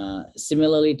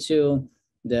 Similarly to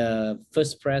the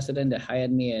first president that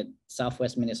hired me at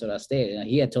Southwest Minnesota State,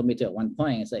 he had told me to at one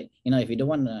point, it's like, you know, if you don't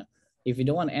want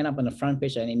to end up on the front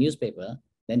page of any newspaper,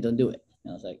 then don't do it.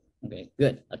 And I was like, okay,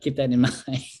 good. I'll keep that in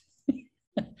mind.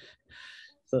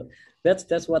 So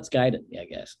that's what's guided me, I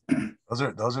guess.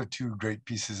 Those are two great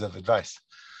pieces of advice.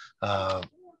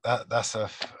 That's a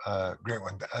great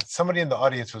one. Somebody in the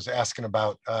audience was asking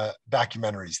about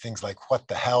documentaries, things like What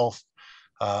the Health,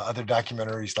 other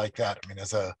documentaries like that. I mean,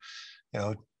 as a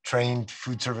trained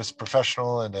food service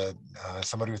professional and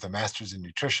somebody with a master's in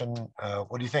nutrition,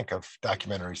 what do you think of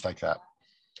documentaries like that?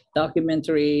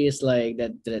 Documentaries like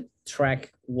that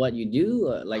track what you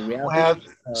do, like reality.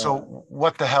 Well, so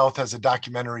What the Health as a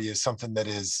documentary is something that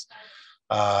is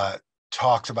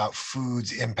talks about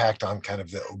food's impact on kind of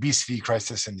the obesity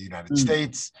crisis in the United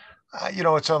States.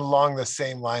 It's along the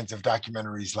same lines of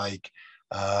documentaries like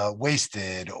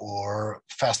Wasted or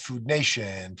Fast Food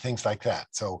Nation, things like that.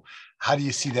 So how do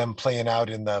you see them playing out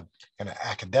in the kind of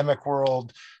academic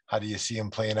world? How do you see them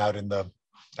playing out in the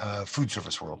food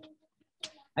service world?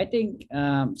 I think,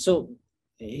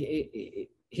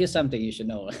 here's something you should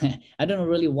know. I don't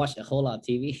really watch a whole lot of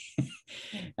TV,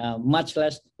 much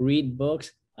less read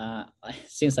books.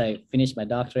 Since I finished my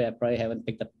doctorate, I probably haven't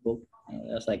picked up a book.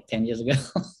 That's like 10 years ago.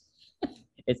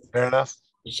 It's fair enough.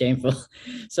 Shameful.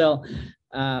 So,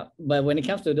 but when it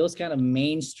comes to those kind of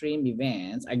mainstream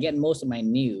events, I get most of my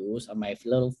news on my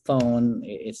little phone.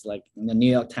 It's like the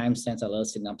New York Times sends a little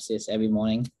synopsis every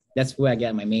morning. That's where I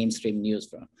get my mainstream news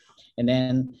from. And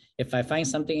then if I find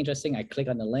something interesting, I click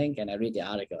on the link and I read the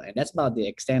article. And that's about the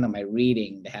extent of my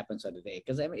reading that happens for the day.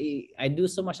 Because I do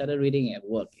so much other reading at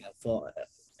work, for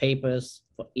papers,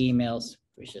 for emails,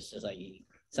 which is just like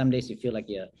some days you feel like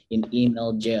you're in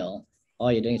email jail.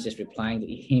 All you're doing is just replying to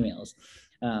emails.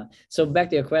 So back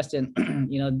to your question,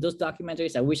 those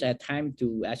documentaries, I wish I had time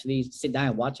to actually sit down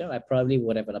and watch them. I probably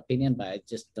would have an opinion, but I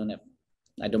just don't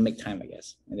make time, I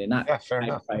guess. And they're not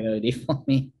high priority for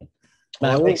me.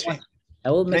 But well,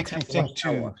 I will make time me think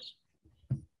too.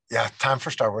 Yeah, time for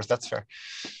Star Wars. That's fair.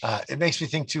 It makes me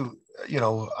think too.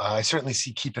 I certainly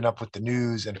see keeping up with the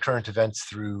news and current events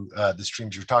through the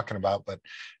streams you're talking about. But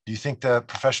do you think the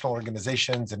professional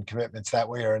organizations and commitments that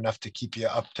way are enough to keep you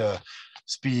up to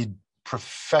speed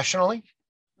professionally?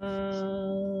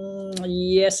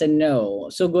 Yes and no.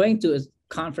 So going to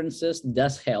conferences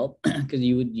does help because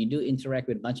you do interact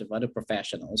with a bunch of other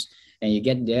professionals and you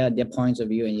get their points of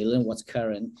view and you learn what's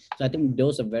current. So I think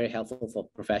those are very helpful for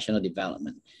professional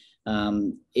development.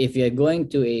 If you're going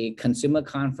to a consumer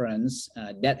conference,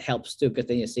 that helps too because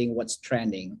then you're seeing what's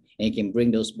trending and you can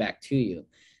bring those back to you.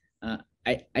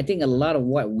 I think a lot of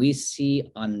what we see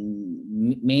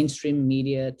on mainstream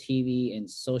media, TV and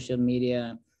social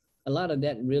media, a lot of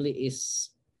that really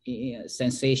is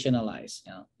sensationalized,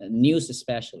 news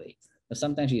especially. But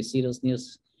sometimes you see those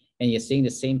news and you're seeing the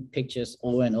same pictures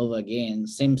over and over again,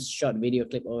 same short video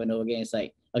clip over and over again. It's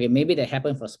like, okay, maybe that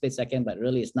happened for a split second, but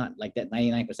really it's not like that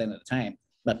 99% of the time.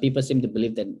 But people seem to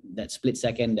believe that split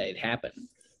second that it happened.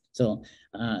 So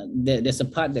there's a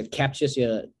part that captures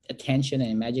your attention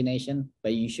and imagination,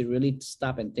 but you should really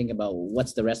stop and think about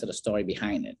what's the rest of the story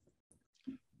behind it.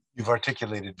 You've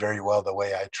articulated very well the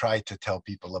way I try to tell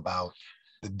people about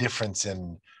the difference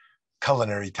in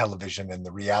culinary television and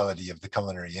the reality of the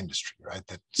culinary industry, right?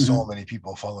 That so many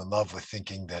people fall in love with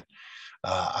thinking that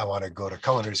I want to go to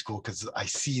culinary school because I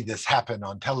see this happen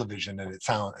on television and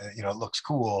it looks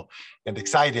cool and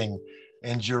exciting.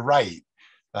 And you're right.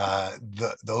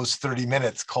 Those 30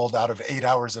 minutes called out of 8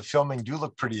 hours of filming do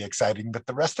look pretty exciting, but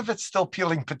the rest of it's still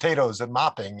peeling potatoes and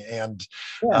mopping and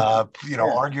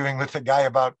arguing with the guy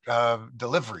about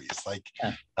deliveries. Like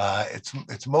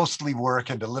it's mostly work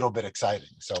and a little bit exciting.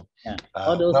 So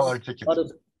all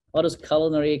those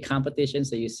culinary competitions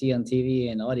that you see on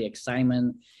TV and all the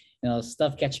excitement,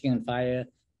 stuff catching on fire.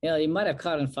 You might have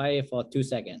caught on fire for 2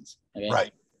 seconds. Okay?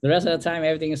 Right. The rest of the time,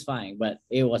 everything is fine. But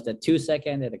it was the 2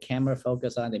 seconds that the camera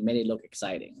focused on that made it look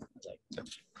exciting. It's like,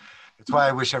 that's why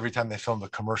I wish every time they filmed a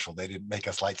commercial, they didn't make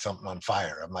us light something on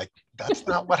fire. I'm like, that's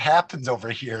not what happens over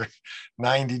here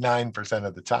 99%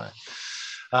 of the time.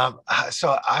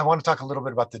 So I want to talk a little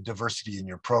bit about the diversity in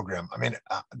your program. I mean,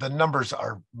 the numbers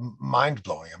are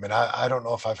mind-blowing. I mean, I don't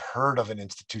know if I've heard of an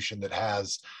institution that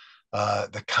has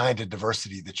the kind of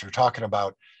diversity that you're talking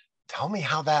about. Tell me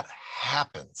how that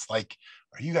happens. Like,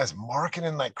 are you guys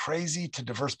marketing like crazy to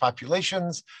diverse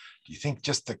populations? Do you think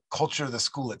just the culture of the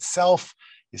school itself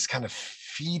is kind of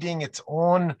feeding its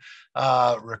own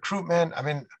recruitment? I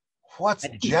mean, what's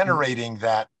generating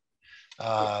that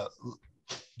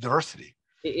diversity?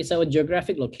 It's our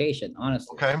geographic location,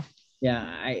 honestly. Okay. Yeah,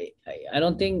 I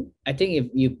think if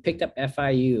you picked up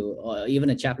FIU or even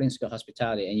a Chaplain School of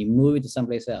Hospitality and you move it to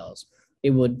someplace else, it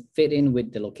would fit in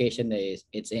with the location that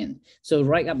it's in. So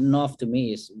right up north to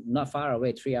me is not far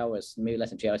away, 3 hours, maybe less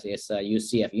than 3 hours, is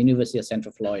UCF, University of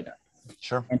Central Florida.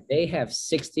 Sure. And they have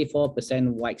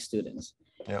 64% white students.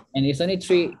 Yep. And it's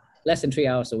only less than 3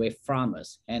 hours away from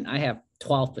us. And I have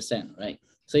 12%, right?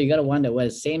 So you got to wonder, well,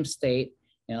 the same state,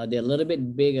 they're a little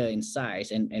bit bigger in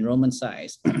size and enrollment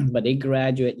size, but they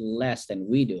graduate less than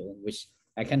we do, which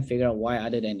I can't figure out why,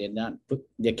 other than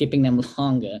they're keeping them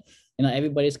longer.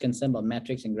 Everybody's concerned about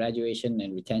metrics and graduation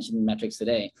and retention metrics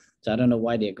today. So I don't know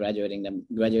why they're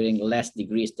graduating less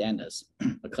degree standards,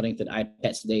 according to the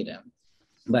IPETS data.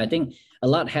 But I think a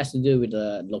lot has to do with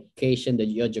the location,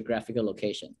 your geographical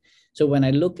location. So when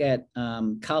I look at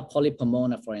Cal Poly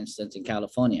Pomona, for instance, in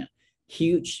California,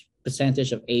 huge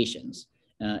percentage of Asians.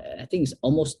 I think it's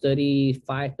almost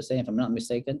 35%, if I'm not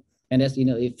mistaken. And that's,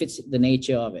 it fits the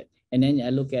nature of it. And then I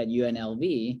look at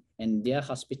UNLV and their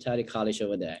hospitality college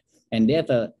over there. And they have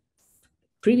a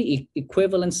pretty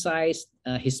equivalent sized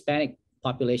Hispanic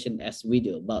population as we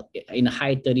do, about in the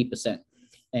high 30%.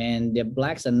 And the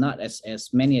Blacks are not as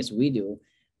many as we do.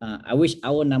 I wish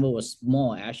our number was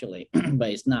more, actually, but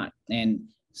it's not. And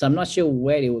so I'm not sure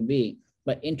where it would be.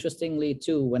 But interestingly,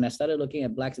 too, when I started looking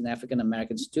at Blacks and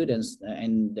African-American students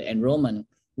and the enrollment,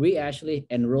 we actually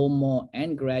enroll more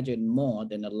and graduate more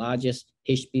than the largest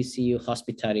HBCU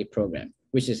hospitality program,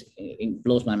 which it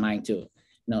blows my mind, too.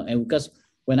 And because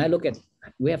when I look at,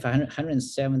 we have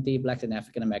 170 Blacks and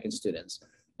African-American students,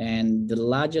 and the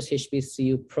largest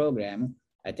HBCU program,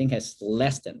 I think, has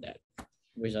less than that,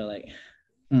 which are like,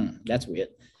 that's weird.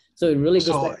 So it really goes.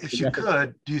 So if you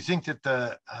could, do you think that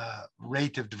the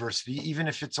rate of diversity, even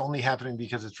if it's only happening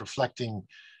because it's reflecting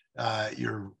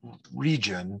your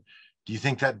region, do you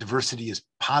think that diversity is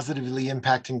positively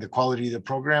impacting the quality of the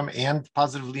program and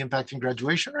positively impacting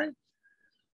graduation rate?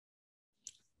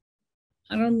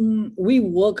 We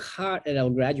work hard at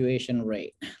our graduation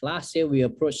rate. Last year, we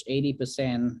approached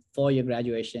 80% four-year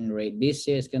graduation rate. This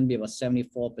year, it's going to be about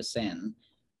 74%.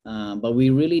 But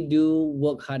we really do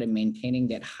work hard at maintaining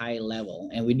that high level.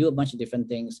 And we do a bunch of different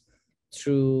things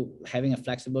through having a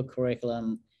flexible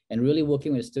curriculum and really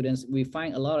working with students. We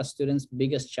find a lot of students'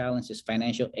 biggest challenge is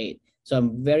financial aid. So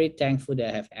I'm very thankful that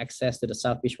I have access to the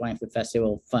South Beach Wine Food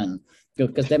Festival Fund,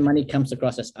 because that money comes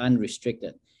across as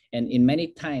unrestricted. And in many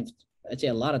times, I'd say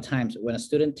a lot of times, when a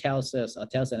student tells us or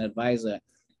tells an advisor,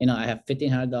 I have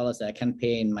 $1,500 that I can't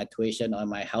pay in my tuition or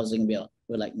my housing bill,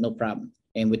 we're like, no problem.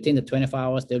 And within the 24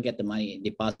 hours, they'll get the money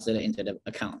deposited into the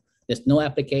account. There's no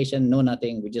application, no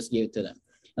nothing. We just give it to them.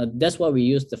 That's what we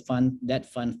use that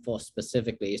fund for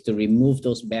specifically, is to remove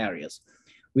those barriers.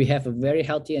 We have a very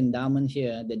healthy endowment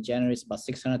here that generates about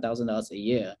 $600,000 a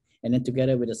year. And then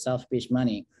together with the South Beach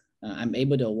money, I'm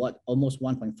able to award almost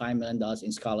 $1.5 million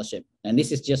in scholarship. And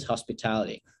this is just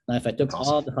hospitality. Now, if I took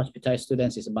all the hospitality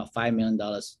students, it's about $5 million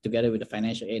together with the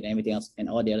financial aid and everything else and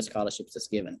all the other scholarships that's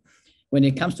given. When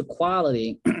it comes to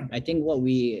quality, I think what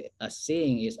we are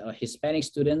seeing is our Hispanic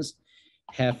students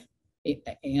have,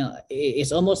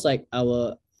 it's almost like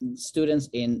our students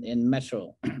in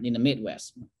Metro, in the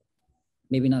Midwest,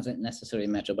 maybe not necessarily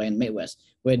Metro, but in Midwest,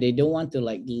 where they don't want to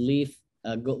leave,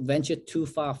 venture too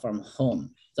far from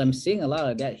home. So I'm seeing a lot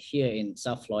of that here in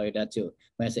South Florida too.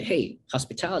 When I say, hey,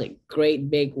 hospitality, great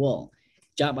big wall,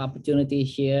 job opportunity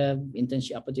here,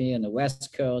 internship opportunity on the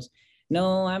West Coast.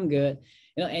 No, I'm good.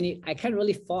 And I can't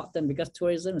really fault them because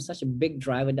tourism is such a big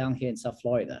driver down here in South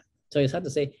Florida. So it's hard to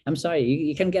say, I'm sorry,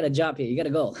 you can't get a job here. You got to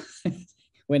go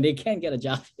when they can't get a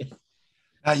job here.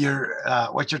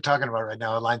 Now what you're talking about right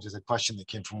now aligns with a question that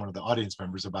came from one of the audience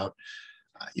members about,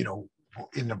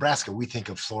 in Nebraska, we think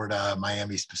of Florida,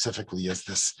 Miami specifically, as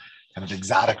this kind of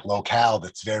exotic locale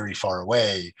that's very far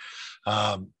away.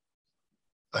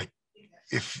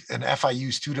 If an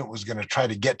FIU student was going to try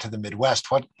to get to the Midwest,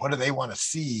 what do they want to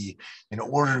see in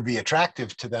order to be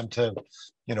attractive to them to,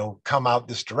 come out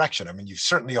this direction? I mean, you've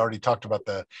certainly already talked about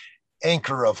the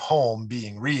anchor of home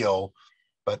being real,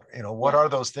 but, what are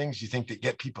those things you think that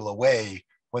get people away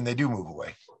when they do move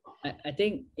away? I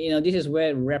think, this is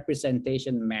where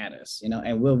representation matters,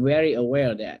 and we're very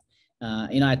aware of that.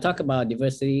 I talk about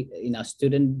diversity in our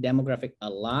student demographic a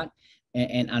lot.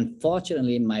 And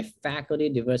unfortunately, my faculty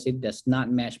diversity does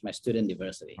not match my student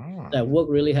diversity. So I work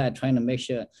really hard trying to make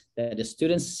sure that the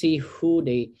students see who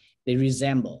they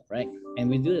resemble, right? And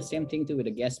we do the same thing too with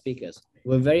the guest speakers.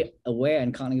 We're very aware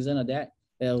and cognizant of that.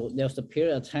 There was a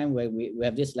period of time where we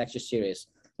have this lecture series.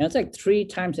 And it's like 3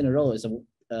 times in a row, it's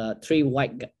 3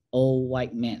 old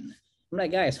white men. I'm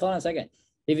like, guys, hold on a second.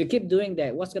 If you keep doing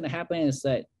that, what's going to happen is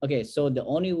that, okay, so the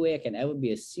only way I can ever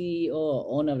be a CEO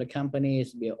or owner of the company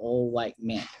is to be an old white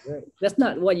man. That's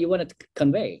not what you want to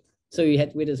convey. So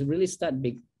we just really start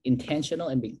being intentional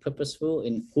and being purposeful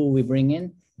in who we bring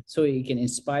in so we can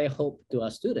inspire hope to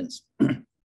our students.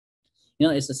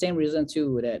 It's the same reason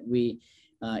too that we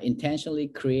intentionally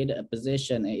created a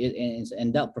position, an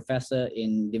endowed professor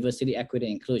in diversity, equity,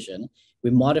 and inclusion, we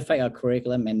modified our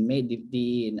curriculum and made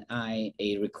D&I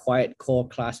a required core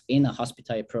class in a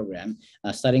hospitality program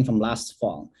starting from last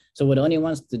fall. So we're the only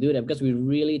ones to do that because we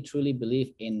really truly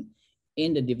believe in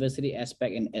the diversity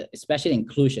aspect and especially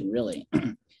inclusion, really.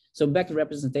 So back to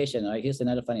representation, right? Here's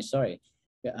another funny story.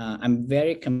 I'm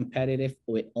very competitive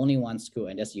with only one school,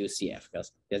 and that's UCF,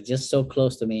 because they're just so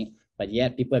close to me, but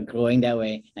yet people are growing that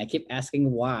way. And I keep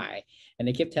asking why, and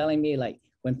they keep telling me, like,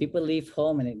 when people leave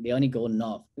home and they only go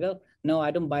north. Well, no, I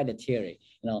don't buy the theory.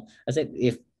 I said,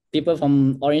 if people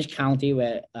from Orange County,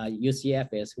 where UCF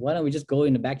is, why don't we just go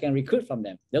in the back and recruit from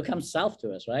them? They'll come south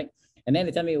to us, right? And then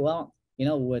they tell me, well,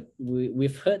 what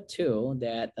we've heard too,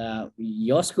 that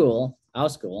your school, our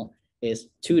school, is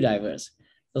too diverse.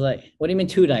 I was like, what do you mean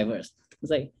too diverse? It's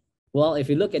like, well, if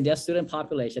you look at their student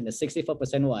population, the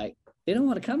 64% white, they don't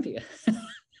want to come here.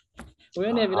 We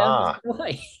only have 11%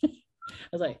 white. I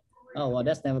was like, oh, well,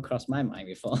 that's never crossed my mind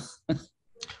before. Well,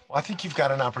 I think you've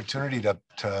got an opportunity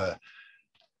to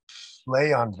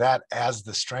play on that as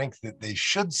the strength that they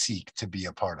should seek to be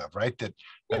a part of, right? That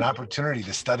an opportunity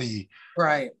to study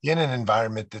in an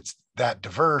environment that's that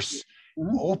diverse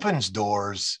opens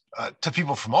doors to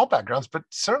people from all backgrounds, but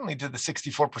certainly to the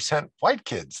 64% white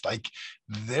kids. Like,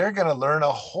 they're going to learn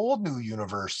a whole new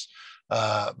universe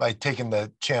by taking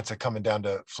the chance of coming down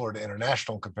to Florida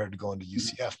International compared to going to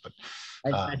UCF. But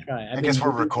I try. I guess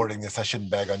we're recording this. I shouldn't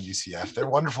bag on UCF. They're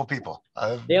wonderful people.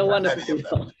 They're wonderful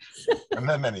people. I've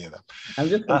met many of them. I'm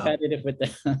just competitive with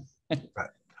them. Right.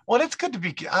 Well, it's good to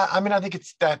be. I mean, I think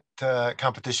it's that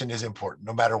competition is important,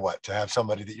 no matter what, to have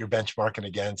somebody that you're benchmarking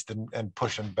against and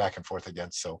pushing back and forth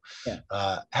against. So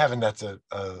having that's a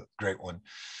great one.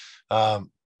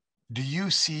 Do you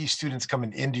see students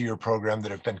coming into your program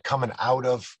that have been coming out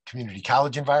of community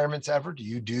college environments ever? Do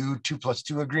you do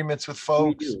 2+2 agreements with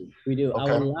folks? We do.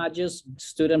 Okay. Our largest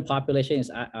student population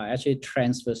is actually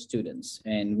transfer students.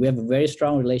 And we have a very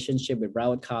strong relationship with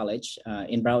Broward College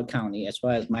in Broward County, as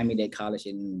well as Miami-Dade College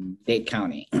in Dade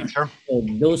County. Sure. So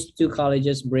those two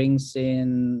colleges brings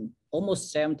in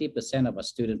almost 70% of our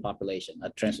student population are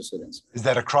transfer students. Is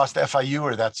that across the FIU,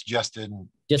 or that's just in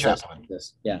Chaplain?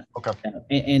 Yeah. Okay.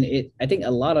 And I think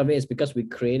a lot of it is because we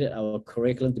created our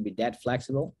curriculum to be that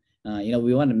flexible.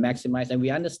 We want to maximize, and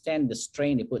we understand the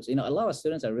strain it puts. A lot of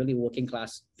students are really working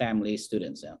class family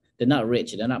students. They're not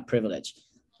rich, they're not privileged.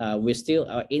 Our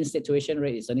in-state tuition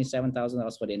rate is only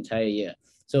 $7,000 for the entire year.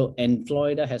 So, and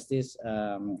Florida has this,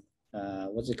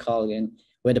 what's it called again?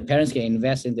 Where the parents can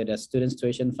invest into their students'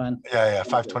 tuition fund. Yeah,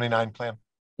 529 plan.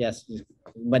 Yes,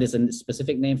 but it's a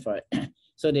specific name for it.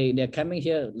 So they're coming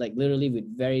here like literally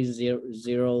with very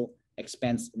zero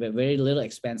expense, with very little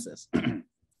expenses.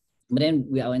 But then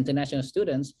with our international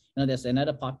students, there's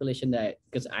another population that,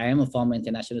 because I am a former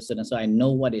international student, so I know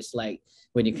what it's like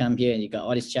when you come here and you got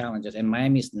all these challenges. And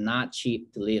Miami is not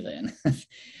cheap to live in.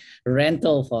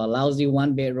 Rental for a lousy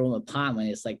 1-bedroom apartment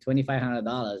is like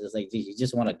 $2,500. It's like, geez, you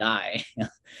just want to die.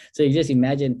 So you just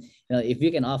imagine, if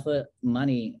you can offer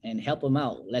money and help them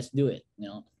out, let's do it.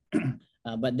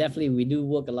 But definitely we do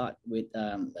work a lot with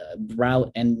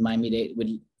Broward and Miami-Dade.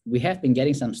 We have been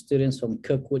getting some students from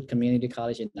Kirkwood Community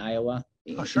College in Iowa.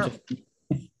 Oh, sure.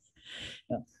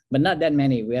 But not that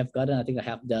many. We have gotten, I think, a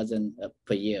half dozen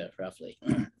per year, roughly.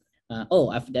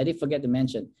 I did forget to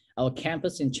mention our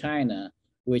campus in China,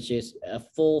 which is a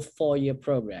full 4-year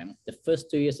program. The first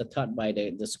 2 years are taught by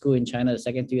the school in China. The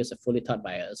second 2 years are fully taught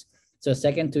by us. So the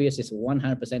second 2 years is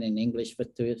 100% in English.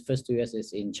 First 2 years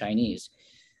is in Chinese.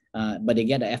 But they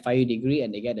get a FIU degree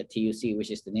and they get a TUC,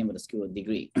 which is the name of the school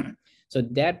degree. So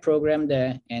that program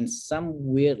there, and some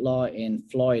weird law in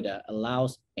Florida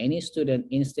allows any student,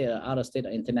 in-state or out-of-state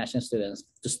or international students,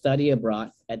 to study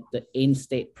abroad at the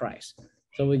in-state price.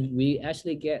 So we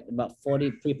actually get about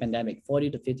 40 pre-pandemic,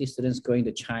 40 to 50 students going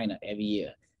to China every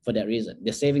year for that reason.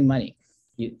 They're saving money.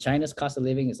 China's cost of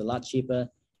living is a lot cheaper.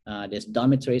 There's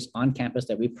dormitories on campus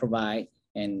that we provide,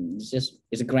 and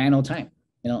it's a grand old time,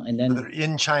 and then they're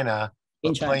in China,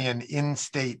 playing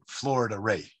in-state Florida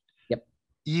rate. Yep.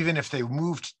 Even if they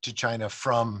moved to China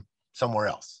from somewhere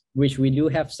else. Which we do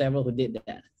have several who did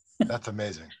that. That's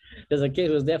amazing. There's a kid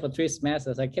who was there for 3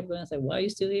 semesters. I kept going, I said, why are you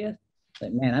still here?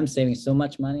 Like, man, I'm saving so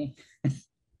much money.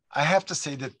 I have to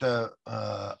say that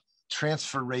the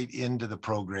transfer rate into the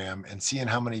program and seeing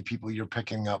how many people you're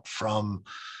picking up from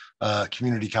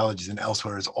community colleges and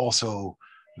elsewhere is also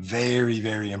very,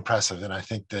 very impressive. And I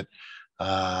think that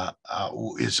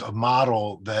is a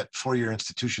model that 4-year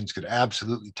institutions could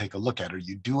absolutely take a look at. Are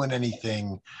you doing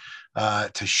anything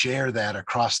to share that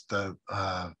across the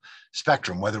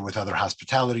spectrum, whether with other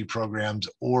hospitality programs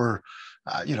or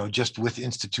just with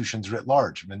institutions writ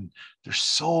large? I mean, there's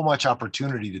so much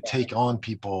opportunity to take on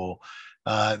people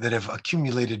that have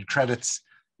accumulated credits,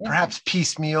 perhaps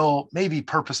piecemeal, maybe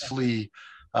purposefully,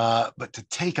 but to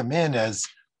take them in as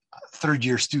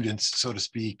third-year students, so to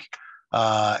speak,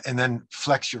 and then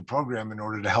flex your program in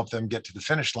order to help them get to the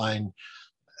finish line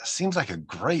seems like a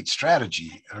great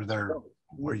strategy.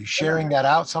 Are you sharing that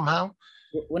out somehow?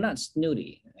 We're not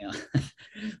snooty,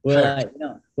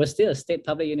 we're still a state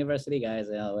public university, guys.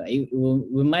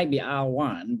 We might be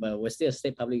R1, but we're still a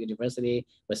state public university.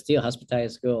 We're still a hospitality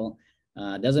school.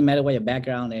 Doesn't matter what your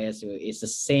background is. It's the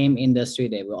same industry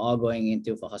that we're all going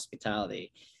into for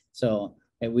hospitality. So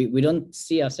we don't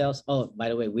see ourselves. Oh, by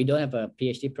the way, we don't have a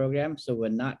PhD program, so we're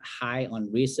not high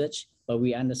on research, but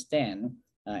we understand,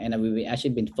 and we've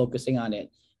actually been focusing on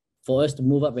it. For us to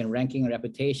move up in ranking and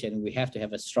reputation, we have to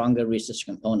have a stronger research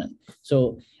component.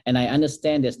 So, and I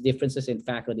understand there's differences in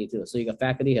faculty too. So you got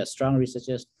faculty who are strong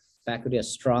researchers, faculty are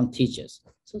strong teachers.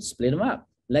 So split them up.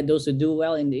 Let those who do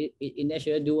well in that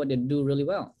area do what they do really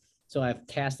well. So I've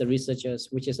tasked the researchers,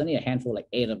 which is only a handful, like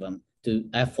 8 of them,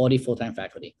 I have 40 full-time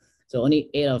faculty. So only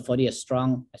 8 out of 40 are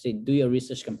strong. I say, do your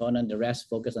research component, the rest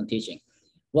focus on teaching.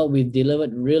 What we've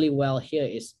delivered really well here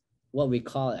is what we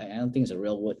call, I don't think it's a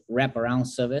real word, wraparound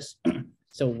service.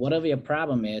 So whatever your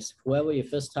problem is, whoever you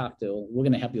first talk to, we're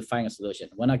gonna help you find a solution.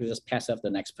 We're not gonna just pass off the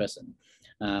next person.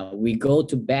 We go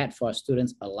to bat for our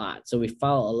students a lot. So we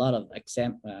follow a lot of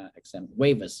exam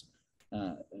waivers,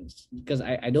 because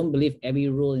I don't believe every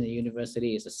rule in the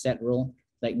university is a set rule.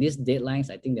 Like these deadlines,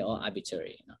 I think they're all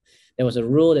arbitrary. There was a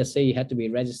rule that say you had to be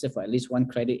registered for at least 1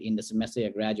 credit in the semester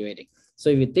you're graduating. So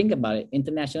if you think about it,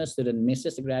 international student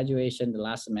misses the graduation the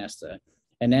last semester,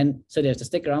 and then so they have to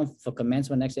stick around for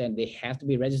commencement next year, and they have to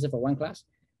be registered for 1 class.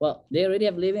 Well, they already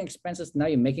have living expenses. Now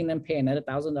you're making them pay another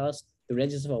 $1,000 to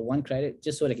register for 1 credit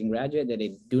just so they can graduate that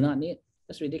they do not need.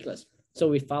 That's ridiculous. So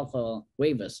we filed for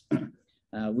waivers.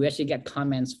 We actually get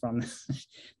comments from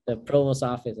the provost's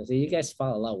office. I say, you guys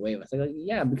file a lot of waivers. I go,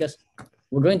 yeah, because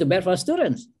we're going to bat for our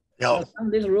students. Yep. Some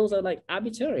of these rules are like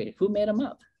arbitrary. Who made them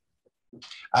up?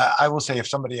 I will say, if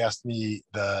somebody asked me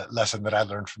the lesson that I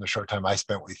learned from the short time I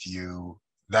spent with you,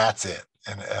 that's it.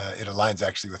 And it aligns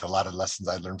actually with a lot of lessons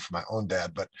I learned from my own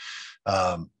dad. But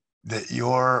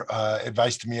your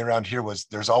advice to me around here was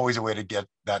there's always a way to get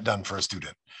that done for a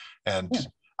student. And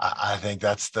I think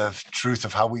that's the truth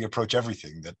of how we approach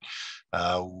everything, that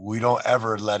we don't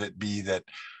ever let it be that,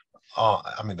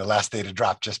 I mean, the last data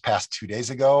drop just passed 2 days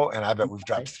ago, and I bet we've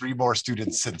dropped 3 more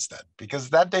students since then, because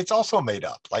that date's also made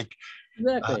up. Like,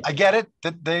 exactly. I get it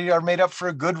that they are made up for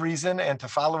a good reason, and to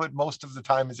follow it most of the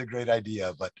time is a great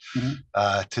idea, but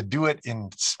to do it in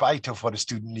spite of what a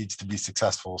student needs to be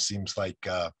successful seems like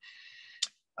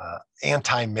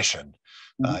anti-mission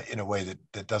in a way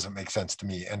that doesn't make sense to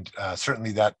me. And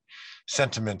certainly that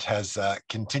sentiment has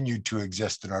continued to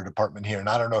exist in our department here. And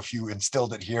I don't know if you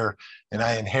instilled it here and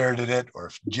I inherited it, or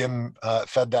if Jim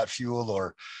fed that fuel,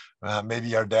 or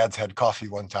maybe our dads had coffee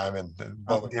one time and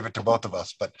gave it to both of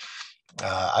us. But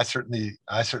I certainly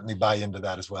buy into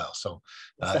that as well. So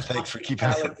thanks for keeping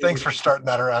it. Thanks for starting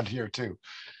that around here too.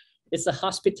 It's a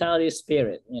hospitality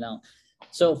spirit,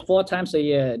 So 4 times a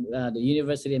year, the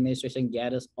university administration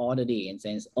gathers all the deans,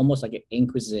 and it's almost like an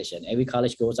inquisition. Every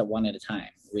college goes up one at a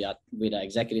time with our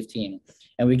executive team,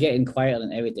 and we get inquired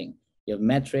on everything, your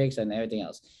metrics and everything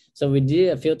else. So we did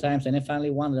it a few times, and then finally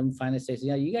one of them finally says,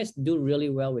 you guys do really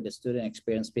well with the student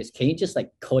experience piece. Can you just like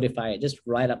codify it? Just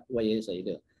write up what it is that you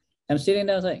do. I'm sitting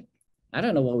there like, I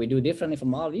don't know what we do differently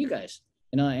from all of you guys,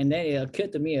 and then it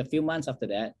occurred to me a few months after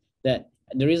that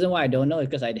the reason why I don't know is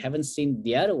because I haven't seen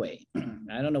the other way.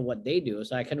 I don't know what they do.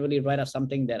 So I can't really write up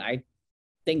something that I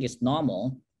think is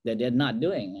normal that they're not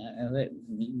doing.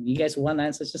 You guys want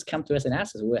answers, just come to us and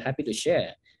ask us. We're happy to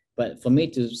share. But for me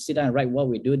to sit down and write what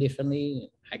we do differently,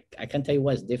 I can't tell you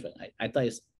what's different. I thought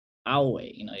it's our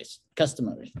way, it's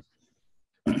customary.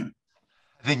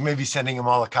 I think maybe sending them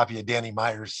all a copy of Danny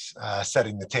Meyer's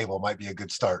Setting the Table might be a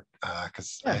good start,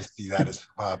 because I see that as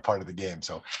part of the game.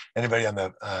 So anybody on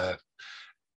the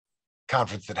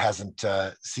conference that hasn't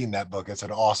seen that book, it's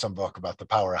an awesome book about the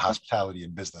power of hospitality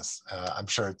in business. I'm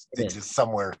sure it exists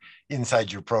somewhere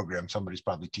inside your program. Somebody's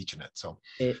probably teaching it. So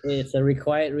it's a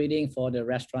required reading for the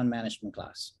restaurant management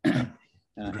class.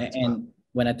 And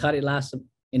when I taught it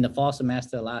in the fall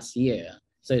semester last year,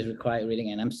 so it's required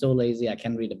reading, and I'm so lazy I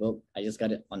can't read the book. I just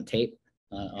got it on tape,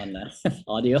 on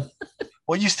audio.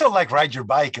 Well, you still like ride your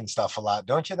bike and stuff a lot,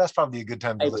 don't you? That's probably a good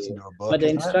time to listen to a book. But the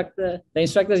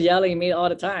instructor's yelling at me all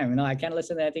the time. I can't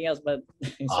listen to anything else but.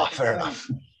 Fair enough.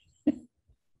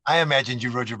 I imagined you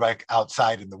rode your bike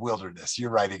outside in the wilderness. You're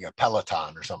riding a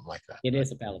Peloton or something like that. It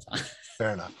is a Peloton.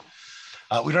 Fair enough.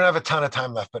 We don't have a ton of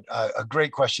time left, but a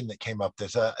great question that came up.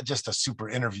 There's just a super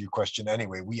interview question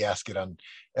anyway. We ask it on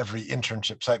every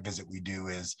internship site visit we do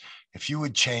is, if you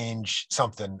would change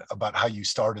something about how you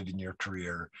started in your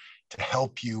career to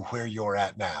help you where you're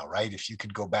at now, right? If you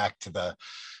could go back to the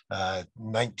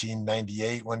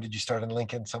 1998, when did you start in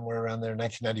Lincoln? Somewhere around there,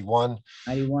 1991?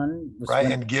 91.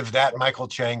 Right, and give that Michael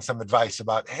Cheng some advice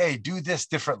about, hey, do this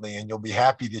differently, and you'll be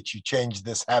happy that you changed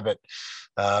this habit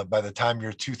by the time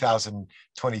you're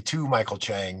 2022, Michael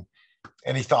Cheng.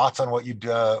 Any thoughts on what you'd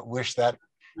wish that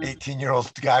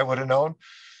 18-year-old guy would have known?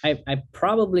 I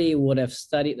probably would have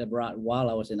studied abroad while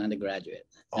I was an undergraduate.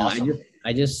 Awesome.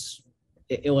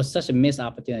 It was such a missed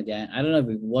opportunity. I don't know if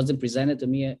it wasn't presented to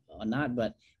me or not,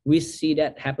 but we see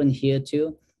that happen here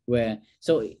too, where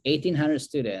so 1,800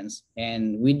 students,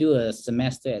 and we do a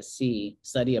semester at sea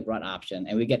study abroad option,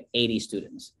 and we get 80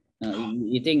 students.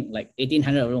 You think like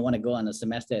 1,800 don't want to go on a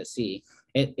semester at sea.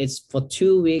 It's for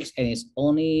 2 weeks, and it's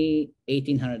only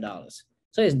 $1,800.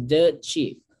 So it's dirt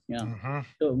cheap.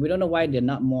 So we don't know why there are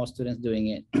not more students doing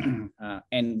it.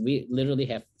 And we literally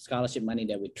have scholarship money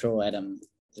that we throw at them,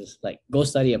 just like go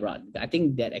study abroad. I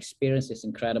think that experience is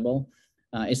incredible.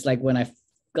 It's like when I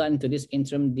got into this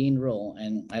interim dean role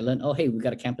and I learned, oh, hey, we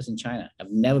got a campus in China.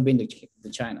 I've never been to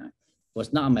China. It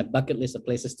was not on my bucket list of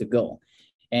places to go.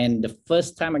 And the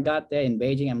first time I got there in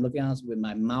Beijing, I'm looking at it with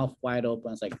my mouth wide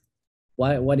open. It's like,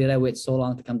 why did I wait so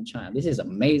long to come to China? This is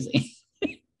amazing.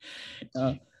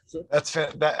 That's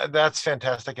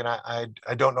fantastic, and I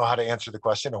don't know how to answer the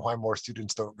question of why more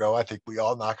students don't go. I think we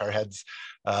all knock our heads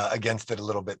against it a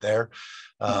little bit there,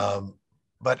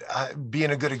 but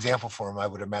being a good example for them, I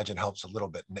would imagine, helps a little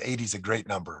bit. And 80 is a great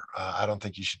number. I don't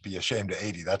think you should be ashamed of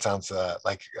 80. That sounds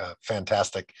like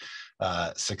fantastic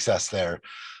success there.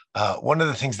 One of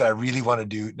the things that I really want to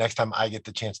do next time I get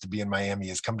the chance to be in Miami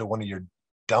is come to one of your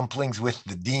dumplings with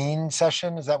the dean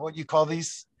session. Is that what you call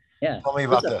these? Yeah, tell me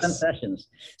about this. Fun sessions.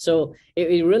 So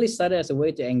it really started as a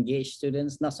way to engage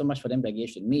students, not so much for them to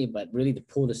engage with me, but really to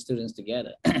pull the students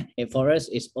together. And for us,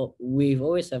 we've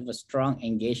always have a strong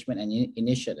engagement and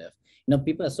initiative.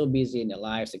 People are so busy in their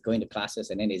lives, they're going to classes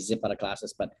and then they zip out of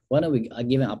classes, but why don't we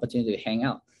give an opportunity to hang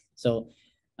out? So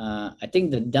I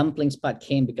think the dumplings part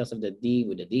came because of the D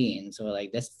with the dean. So like,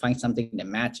 let's find something that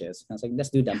matches. I was like, let's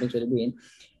do dumplings with the dean.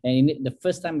 And the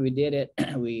first time we did it,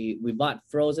 we bought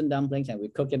frozen dumplings and we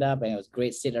cooked it up, and it was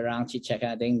great, sit around, chit chat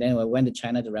kind of thing. Then we went to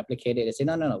China to replicate it. They said,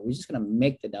 no, we're just gonna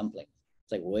make the dumpling.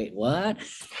 It's like, wait, what?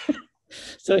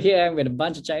 So here I am with a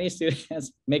bunch of Chinese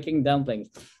students making dumplings.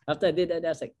 After I did that, I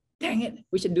was like, dang it,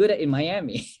 we should do that in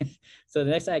Miami. So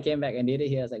the next time I came back and did it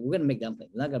here, I was like, we're gonna make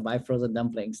dumplings. We're not gonna buy frozen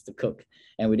dumplings to cook.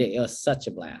 And we did. It was such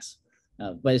a blast.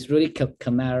 But it's really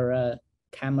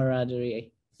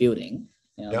camaraderie building,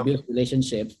 build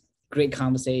relationships, great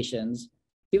conversations.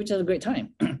 People just have a great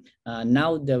time.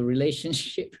 Now the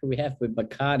relationship we have with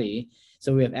Bacardi,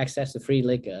 so we have access to free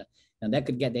liquor, and that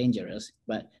could get dangerous,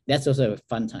 but that's also a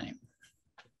fun time.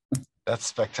 That's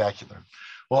spectacular.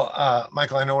 Well,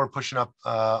 Michael, I know we're pushing up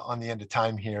on the end of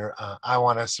time here. I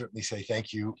want to certainly say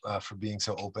thank you for being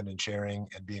so open and sharing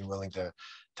and being willing to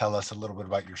tell us a little bit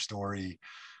about your story.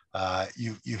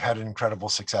 You've had an incredible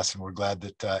success, and we're glad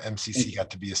that MCC got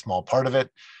to be a small part of it.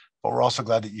 But we're also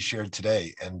glad that you shared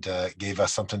today and gave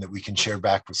us something that we can share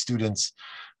back with students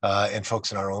and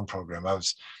folks in our own program. I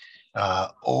was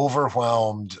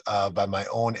overwhelmed by my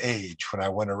own age when I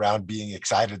went around being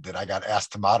excited that I got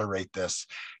asked to moderate this,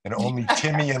 and only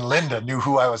Timmy and Linda knew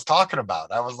who I was talking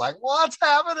about. I was like, what's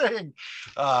happening?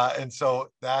 And so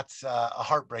that's a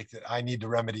heartbreak that I need to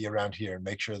remedy around here and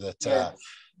make sure that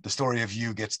the story of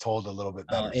you gets told a little bit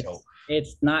better.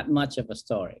 It's not much of a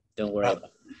story. Don't worry about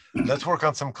it. Let's work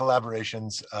on some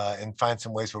collaborations and find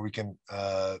some ways where we can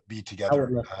be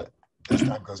together as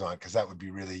time goes on, because that would be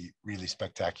really, really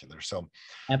spectacular. So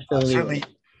absolutely. Certainly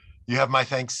you have my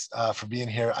thanks for being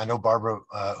here. I know Barbara,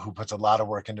 who puts a lot of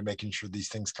work into making sure these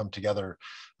things come together,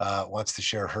 wants to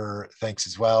share her thanks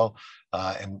as well.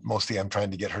 And mostly I'm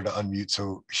trying to get her to unmute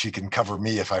so she can cover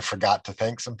me if I forgot to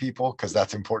thank some people, because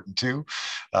that's important too.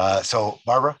 So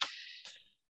Barbara.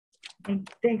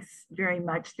 Thanks very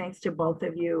much. Thanks to both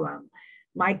of you.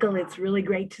 Michael, it's really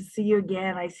great to see you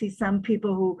again. I see some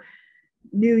people who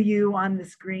knew you on the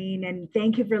screen, and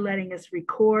thank you for letting us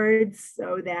record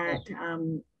so that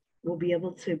we'll be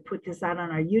able to put this out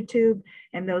on our YouTube,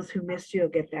 and those who missed you will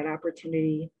get that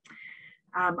opportunity.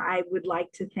 I would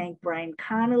like to thank Brian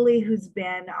Connolly, who's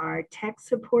been our tech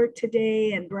support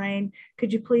today. And Brian,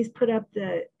 could you please put up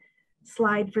the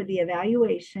slide for the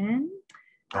evaluation?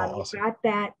 Awesome. You got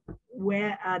that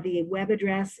the web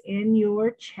address in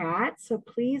your chat, so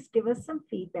please give us some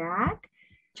feedback.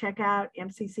 check out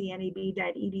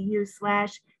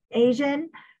mccneb.edu/Asian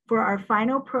for our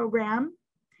final program,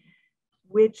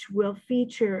 which will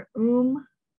feature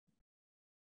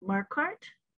Marquardt,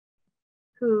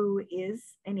 who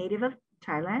is a native of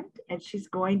Thailand, and she's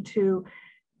going to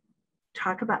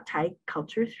talk about Thai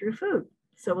culture through food.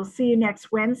 So we'll see you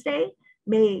next Wednesday,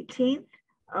 May 18th.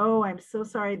 Oh, I'm so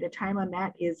sorry. The time on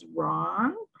that is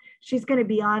wrong. She's going to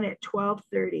be on at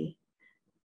 12:30.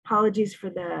 Apologies for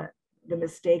the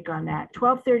mistake on that.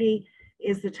 12:30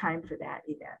 is the time for that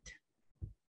event.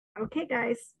 Okay,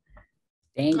 guys.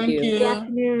 Thank you. Good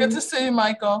afternoon. Good to see you,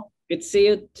 Michael. Good to see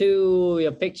you too.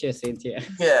 Your picture, Cynthia.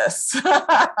 Yes.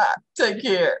 Take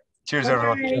care. Cheers, Bye.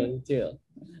 everyone. You too.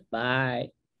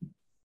 Bye.